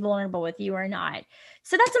want to be vulnerable with you or not.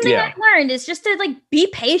 So that's something I've learned, is just to like be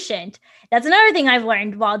patient. That's another thing I've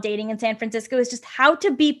learned while dating in San Francisco, is just how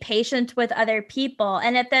to be patient with other people.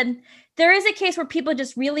 And if then there is a case where people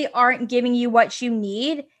just really aren't giving you what you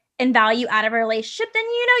need and value out of a relationship, then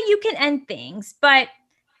you can end things. But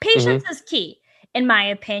patience is key, in my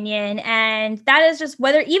opinion. And that is just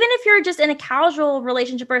even if you're just in a casual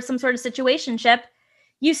relationship or some sort of situationship,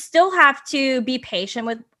 you still have to be patient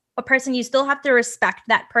with a person. You still have to respect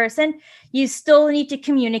that person. You still need to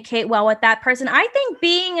communicate well with that person. I think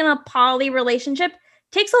being in a poly relationship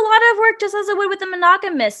takes a lot of work, just as it would with a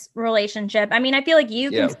monogamous relationship. I mean, I feel like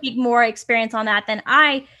you can speak more experience on that than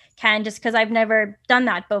I can, just because I've never done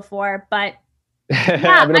that before. But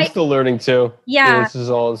I mean, I'm still learning too. Yeah. This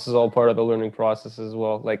is all part of the learning process as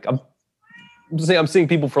well. Like I'm seeing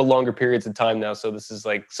people for longer periods of time now, so this is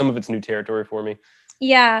like some of it's new territory for me.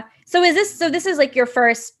 Yeah. So this is like your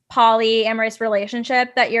first polyamorous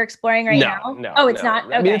relationship that you're exploring right now? No. Oh, it's not?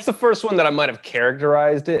 Okay. I mean, it's the first one that I might have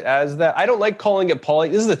characterized it as that. I don't like calling it poly.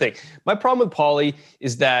 This is the thing. My problem with poly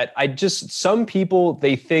is that some people,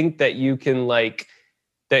 they think that you can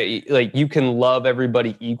you can love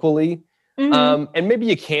everybody equally. And maybe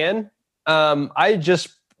you can. I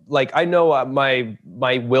know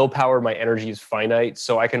my willpower, my energy is finite,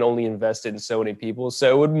 so I can only invest it in so many people.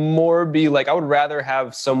 So it would more be like, I would rather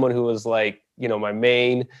have someone who was like, my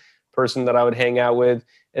main person that I would hang out with,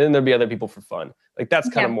 and then there'd be other people for fun. Like that's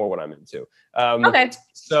kind of more what I'm into. Okay.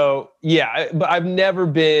 So yeah, but I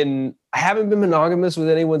haven't been monogamous with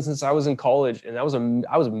anyone since I was in college, and I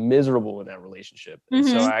was miserable in that relationship. And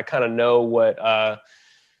so I kind of know what,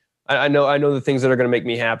 I know the things that are going to make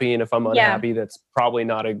me happy. And if I'm unhappy, that's probably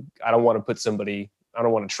not I don't want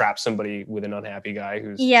to trap somebody with an unhappy guy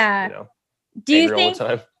who's, angry all the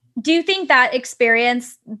time. Do you think that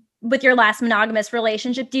experience with your last monogamous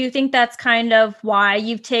relationship, do you think that's kind of why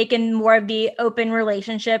you've taken more of the open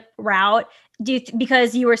relationship route?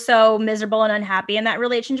 Because you were so miserable and unhappy in that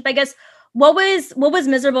relationship? I guess, what was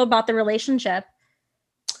miserable about the relationship?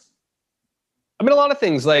 I mean, a lot of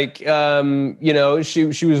things, like, she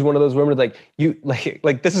was one of those women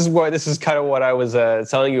this is kind of what I was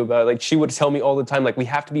telling you about. Like, she would tell me all the time, like, we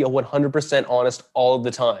have to be 100% honest all of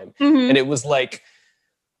the time. And it was like,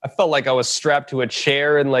 I felt like I was strapped to a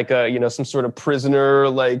chair and like some sort of prisoner,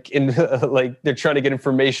 like in like they're trying to get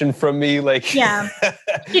information from me. Like, she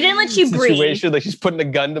didn't let you breathe. Like she's putting a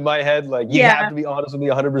gun to my head. Like, you have to be honest with me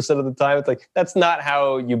 100% of the time. It's like, that's not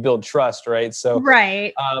how you build trust. Right. So,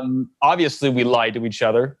 obviously we lied to each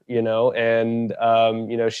other, and,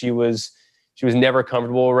 she was never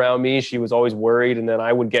comfortable around me. She was always worried. And then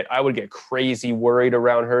I would get crazy worried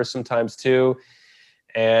around her sometimes too.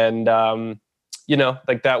 And,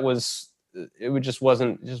 like that just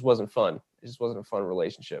wasn't fun. It just wasn't a fun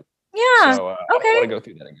relationship. Yeah. So I don't want to go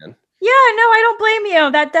through that again. Yeah, no, I don't blame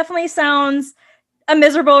you. That definitely sounds a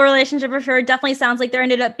miserable relationship for sure. It definitely sounds like there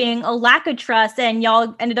ended up being a lack of trust and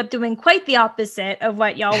y'all ended up doing quite the opposite of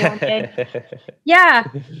what y'all wanted. Yeah.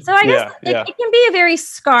 So I guess Yeah, yeah. it can be a very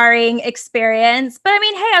scarring experience. But I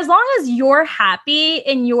mean, hey, as long as you're happy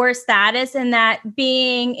in your status and that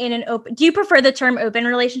being in an open, do you prefer the term open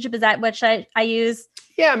relationship? Is that what I use?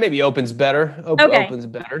 Yeah, maybe open's better. Okay. Open's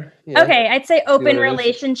better. Yeah. Okay. I'd say See what open it is.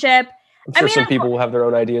 relationship. I'm I sure mean, some people will have their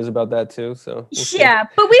own ideas about that too. So we'll see. yeah,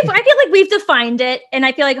 but I feel like we've defined it. And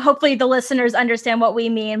I feel like hopefully the listeners understand what we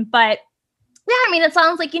mean. But yeah, I mean, it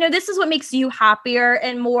sounds like, this is what makes you happier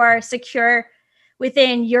and more secure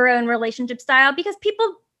within your own relationship style because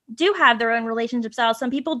people do have their own relationship style.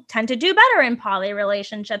 Some people tend to do better in poly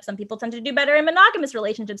relationships. Some people tend to do better in monogamous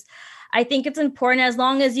relationships. I think it's important as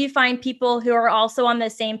long as you find people who are also on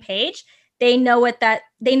the same page, they know what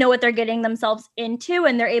they're getting themselves into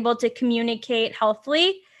and they're able to communicate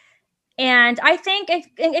healthily. And I think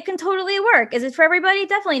it can totally work. Is it for everybody?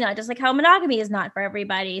 Definitely not. Just like how monogamy is not for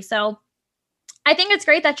everybody. So I think it's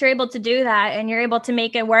great that you're able to do that and you're able to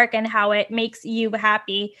make it work and how it makes you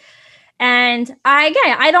happy. And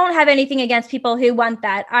I don't have anything against people who want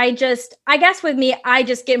that. I guess with me, I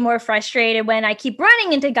just get more frustrated when I keep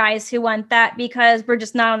running into guys who want that because we're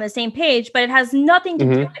just not on the same page, but it has nothing to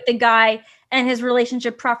do with the guy and his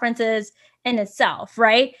relationship preferences in itself,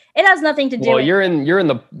 right? It has nothing to do Well, with you're in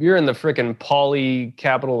the freaking poly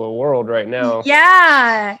capital of the world right now.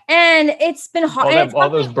 yeah. And it's been hard. All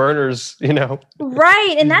those burners,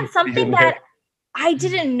 Right. And that's something in that there. I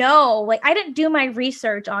didn't know. Like I didn't do my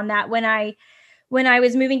research on that when I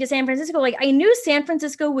was moving to San Francisco. Like I knew San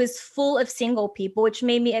Francisco was full of single people, which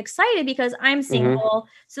made me excited because I'm single.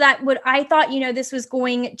 So I thought, this was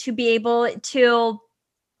going to be able to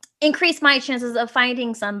increase my chances of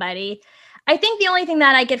finding somebody. I think the only thing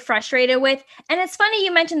that I get frustrated with, and it's funny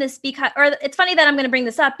you mentioned this or it's funny that I'm going to bring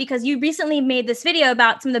this up because you recently made this video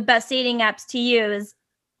about some of the best dating apps to use.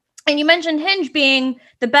 And you mentioned Hinge being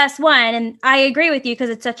the best one. And I agree with you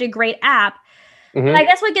because it's such a great app. But I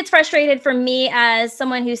guess what gets frustrated for me as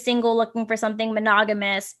someone who's single looking for something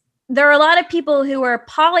monogamous, there are a lot of people who are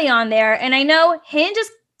poly on there. And I know Hinge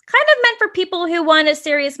is kind of meant for people who want a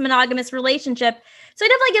serious monogamous relationship. So I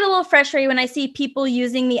definitely get a little frustrated when I see people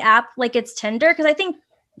using the app like it's Tinder because I think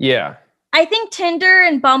Tinder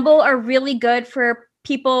and Bumble are really good for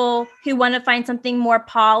people who want to find something more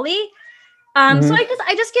poly. So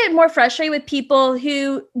I just get more frustrated with people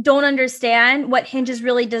who don't understand what Hinge is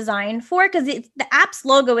really designed for because the app's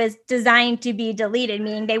logo is designed to be deleted,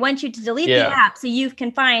 meaning they want you to delete the app so you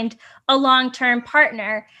can find a long-term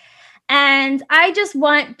partner. And I just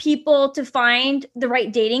want people to find the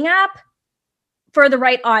right dating app for the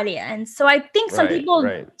right audience. So I think some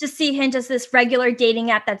people just see Hinge as this regular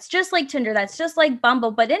dating app that's just like Tinder, that's just like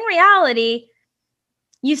Bumble, but in reality,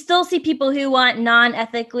 you still see people who want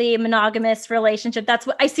non-ethically monogamous relationship. That's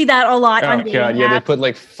what I see that a lot on dating apps. Yeah, they put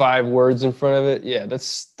like 5 words in front of it. Yeah,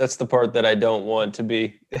 that's the part that I don't want to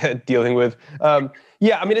be dealing with.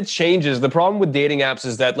 Yeah, I mean it changes. The problem with dating apps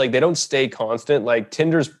is that like they don't stay constant. Like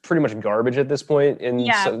Tinder's pretty much garbage at this point in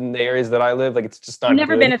the areas that I live. Like it's just not.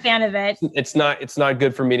 Never been a fan of it. It's not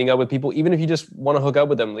good for meeting up with people, even if you just want to hook up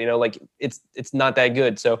with them. Like it's not that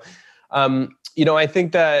good. So. I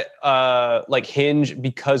think that like Hinge,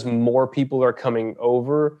 because more people are coming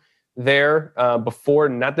over there, before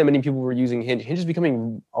not that many people were using Hinge. Hinge is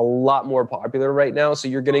becoming a lot more popular right now. So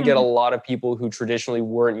you're going to get a lot of people who traditionally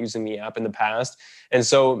weren't using the app in the past. And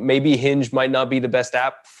so maybe Hinge might not be the best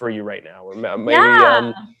app for you right now. Or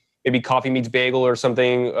maybe Coffee Meets Bagel or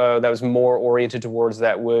something that was more oriented towards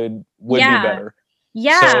that would be better.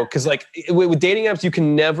 Yeah. So, because like with dating apps, you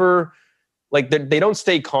can never, like they don't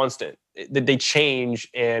stay constant. They change,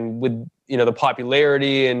 and with the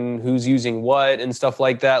popularity and who's using what and stuff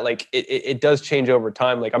like that, like it does change over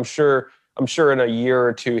time. Like I'm sure in a year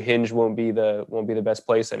or two, Hinge won't be the best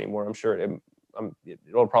place anymore. I'm sure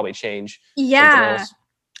it'll probably change. Yeah,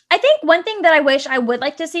 I think one thing that I wish I would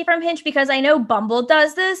like to see from Hinge, because I know Bumble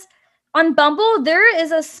does this. On Bumble, there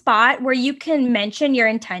is a spot where you can mention your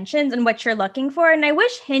intentions and what you're looking for, and I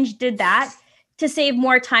wish Hinge did that to save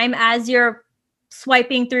more time as you're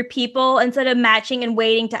swiping through people instead of matching and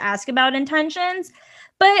waiting to ask about intentions.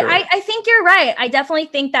 But sure. I think you're right. I definitely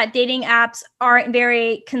think that dating apps aren't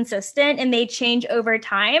very consistent and they change over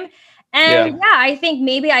time. And I think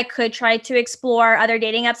maybe I could try to explore other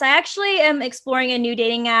dating apps. I actually am exploring a new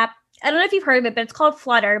dating app. I don't know if you've heard of it, but it's called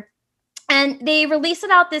Flutter. And they released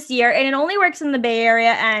it out this year and it only works in the Bay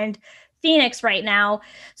Area and Phoenix right now.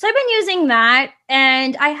 So I've been using that,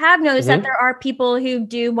 and I have noticed that there are people who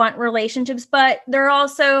do want relationships, but there are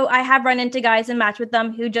also, I have run into guys and matched with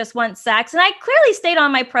them who just want sex. And I clearly state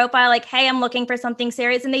on my profile, like, hey, I'm looking for something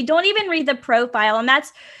serious, and they don't even read the profile. And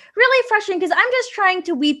that's really frustrating because I'm just trying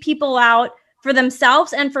to weed people out for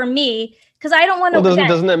themselves and for me, because I don't want to. Well,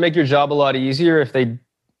 doesn't that make your job a lot easier if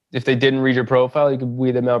they didn't read your profile? You could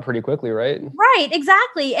weed them out pretty quickly, right? Right,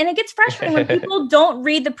 exactly. And it gets frustrating when people don't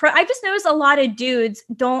read I just noticed a lot of dudes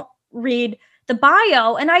don't read the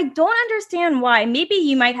bio, and I don't understand why. Maybe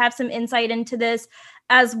you might have some insight into this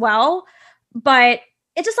as well, but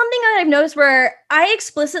it's just something that I've noticed where I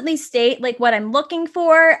explicitly state like what I'm looking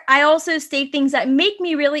for. I also state things that make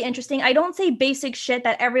me really interesting. I don't say basic shit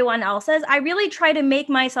that everyone else says. I really try to make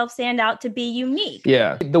myself stand out to be unique.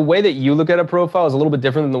 Yeah. The way that you look at a profile is a little bit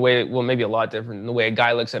different than the way, well, maybe a lot different than the way a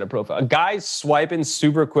guy looks at a profile. A guy's swiping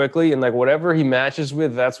super quickly, and like whatever he matches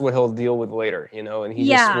with, that's what he'll deal with later, you know, and he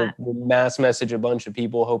just will mass message a bunch of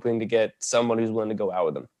people hoping to get someone who's willing to go out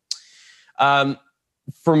with him.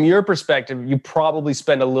 From your perspective, you probably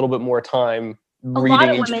spend a little bit more time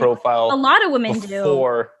reading each profile. A lot of women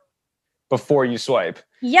do. Before you swipe.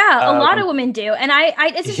 Yeah, a lot of women do. And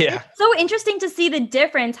it's so interesting to see the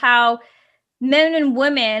difference, how men and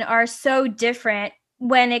women are so different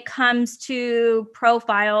when it comes to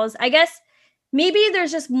profiles. I guess maybe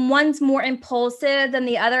there's just one's more impulsive than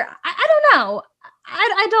the other. I don't know.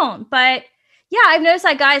 I don't. But yeah, I've noticed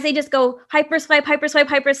that guys, they just go hyper swipe.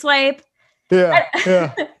 Yeah.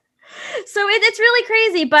 So it's really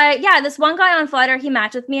crazy. But yeah, this one guy on Flutter, he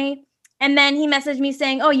matched with me. And then he messaged me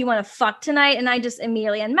saying, oh, you want to fuck tonight? And I just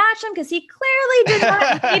immediately unmatched him because he clearly did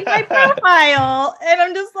not read my profile. And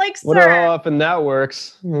I'm just like, sir. Wonder how often that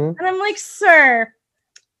works. And I'm like, sir.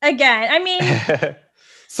 Again, I mean.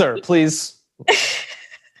 Sir, please.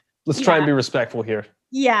 Let's try and be respectful here.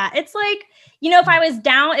 Yeah, it's like, you know, if I was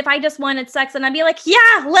down, if I just wanted sex, and I'd be like,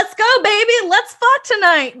 yeah, let's go, baby. Let's fuck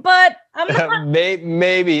tonight. But I'm not.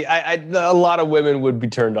 Maybe. A lot of women would be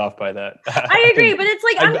turned off by that. I agree, but it's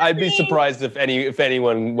like, I'd be surprised if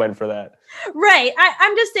anyone went for that. Right.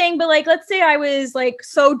 I'm just saying, but like, let's say I was like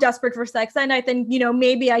so desperate for sex that night, then, you know,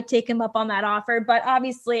 maybe I'd take him up on that offer. But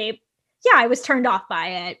obviously, yeah, I was turned off by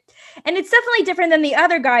it. And it's definitely different than the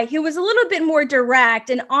other guy who was a little bit more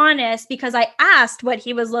direct and honest because I asked what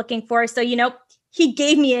he was looking for. So, you know, he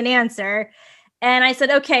gave me an answer and I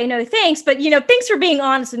said, okay, no, thanks. But, you know, thanks for being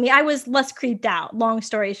honest with me. I was less creeped out, long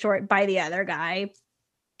story short, by the other guy.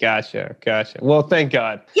 Gotcha. Well, thank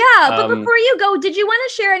God. Yeah. But before you go, did you want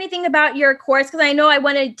to share anything about your course? Because I know I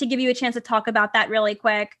wanted to give you a chance to talk about that really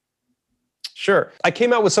quick. Sure. I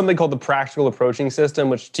came out with something called the Practical Approaching System,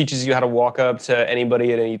 which teaches you how to walk up to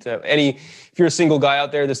anybody at any time. If you're a single guy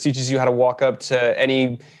out there, this teaches you how to walk up to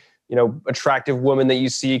any, you know, attractive woman that you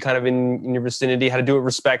see kind of in your vicinity, how to do it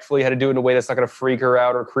respectfully, how to do it in a way that's not going to freak her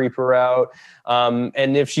out or creep her out.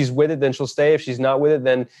 And if she's with it, then she'll stay. If she's not with it,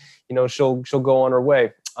 then, you know, she'll go on her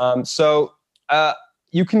way. So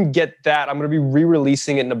you can get that. I'm going to be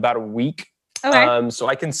re-releasing it in about a week. Okay. So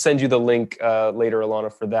I can send you the link later,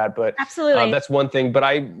 Alana, for that. But absolutely, that's one thing. But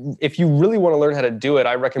if you really want to learn how to do it,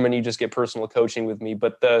 I recommend you just get personal coaching with me.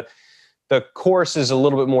 But the course is a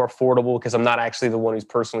little bit more affordable because I'm not actually the one who's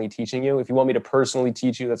personally teaching you. If you want me to personally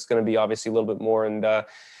teach you, that's going to be obviously a little bit more. And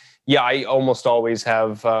yeah, I almost always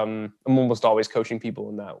have. I'm almost always coaching people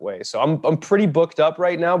in that way. So I'm pretty booked up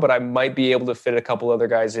right now, but I might be able to fit a couple other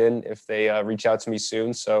guys in if they reach out to me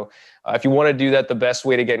soon. So if you want to do that, the best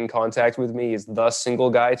way to get in contact with me is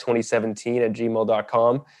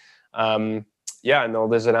thesingleguy2017@gmail.com. Yeah,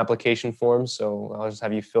 and there's an application form, so I'll just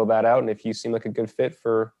have you fill that out. And if you seem like a good fit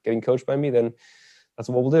for getting coached by me, then that's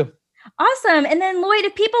what we'll do. Awesome. And then Lloyd,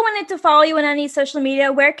 if people wanted to follow you on any social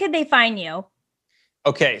media, where could they find you?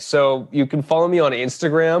 Okay, so you can follow me on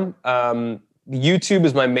Instagram. YouTube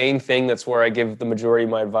is my main thing. That's where I give the majority of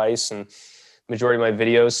my advice and majority of my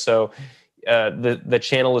videos. So the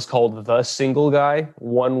channel is called The Single Guy,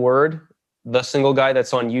 one word, The Single Guy.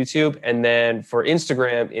 That's on YouTube. And then for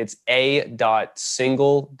Instagram, it's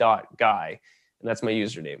a.single.guy. And that's my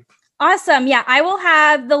username. Awesome. Yeah, I will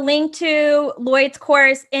have the link to Lloyd's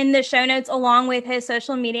course in the show notes along with his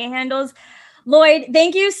social media handles. Lloyd,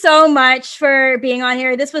 thank you so much for being on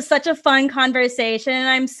here. This was such a fun conversation, and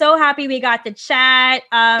I'm so happy we got to chat.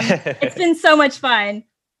 It's been so much fun.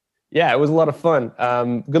 Yeah, it was a lot of fun.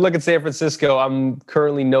 Good luck in San Francisco. I'm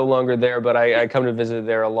currently no longer there, but I come to visit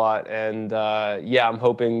there a lot. And yeah, I'm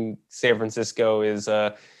hoping San Francisco is,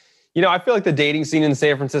 I feel like the dating scene in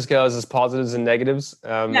San Francisco has its positives and negatives.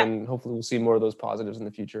 And hopefully we'll see more of those positives in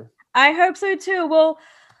the future. I hope so too. Well,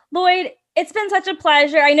 Lloyd, it's been such a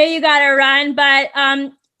pleasure. I know you got to run, but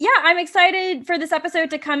yeah, I'm excited for this episode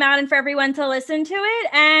to come out and for everyone to listen to it.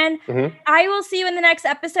 And I will see you in the next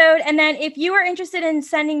episode. And then if you are interested in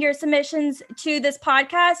sending your submissions to this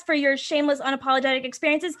podcast for your shameless, unapologetic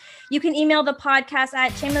experiences, you can email the podcast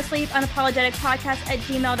at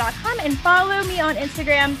shamelesslyunapologeticpodcast@gmail.com and follow me on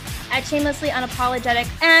Instagram at shamelesslyunapologetic.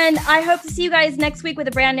 And I hope to see you guys next week with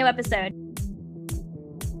a brand new episode.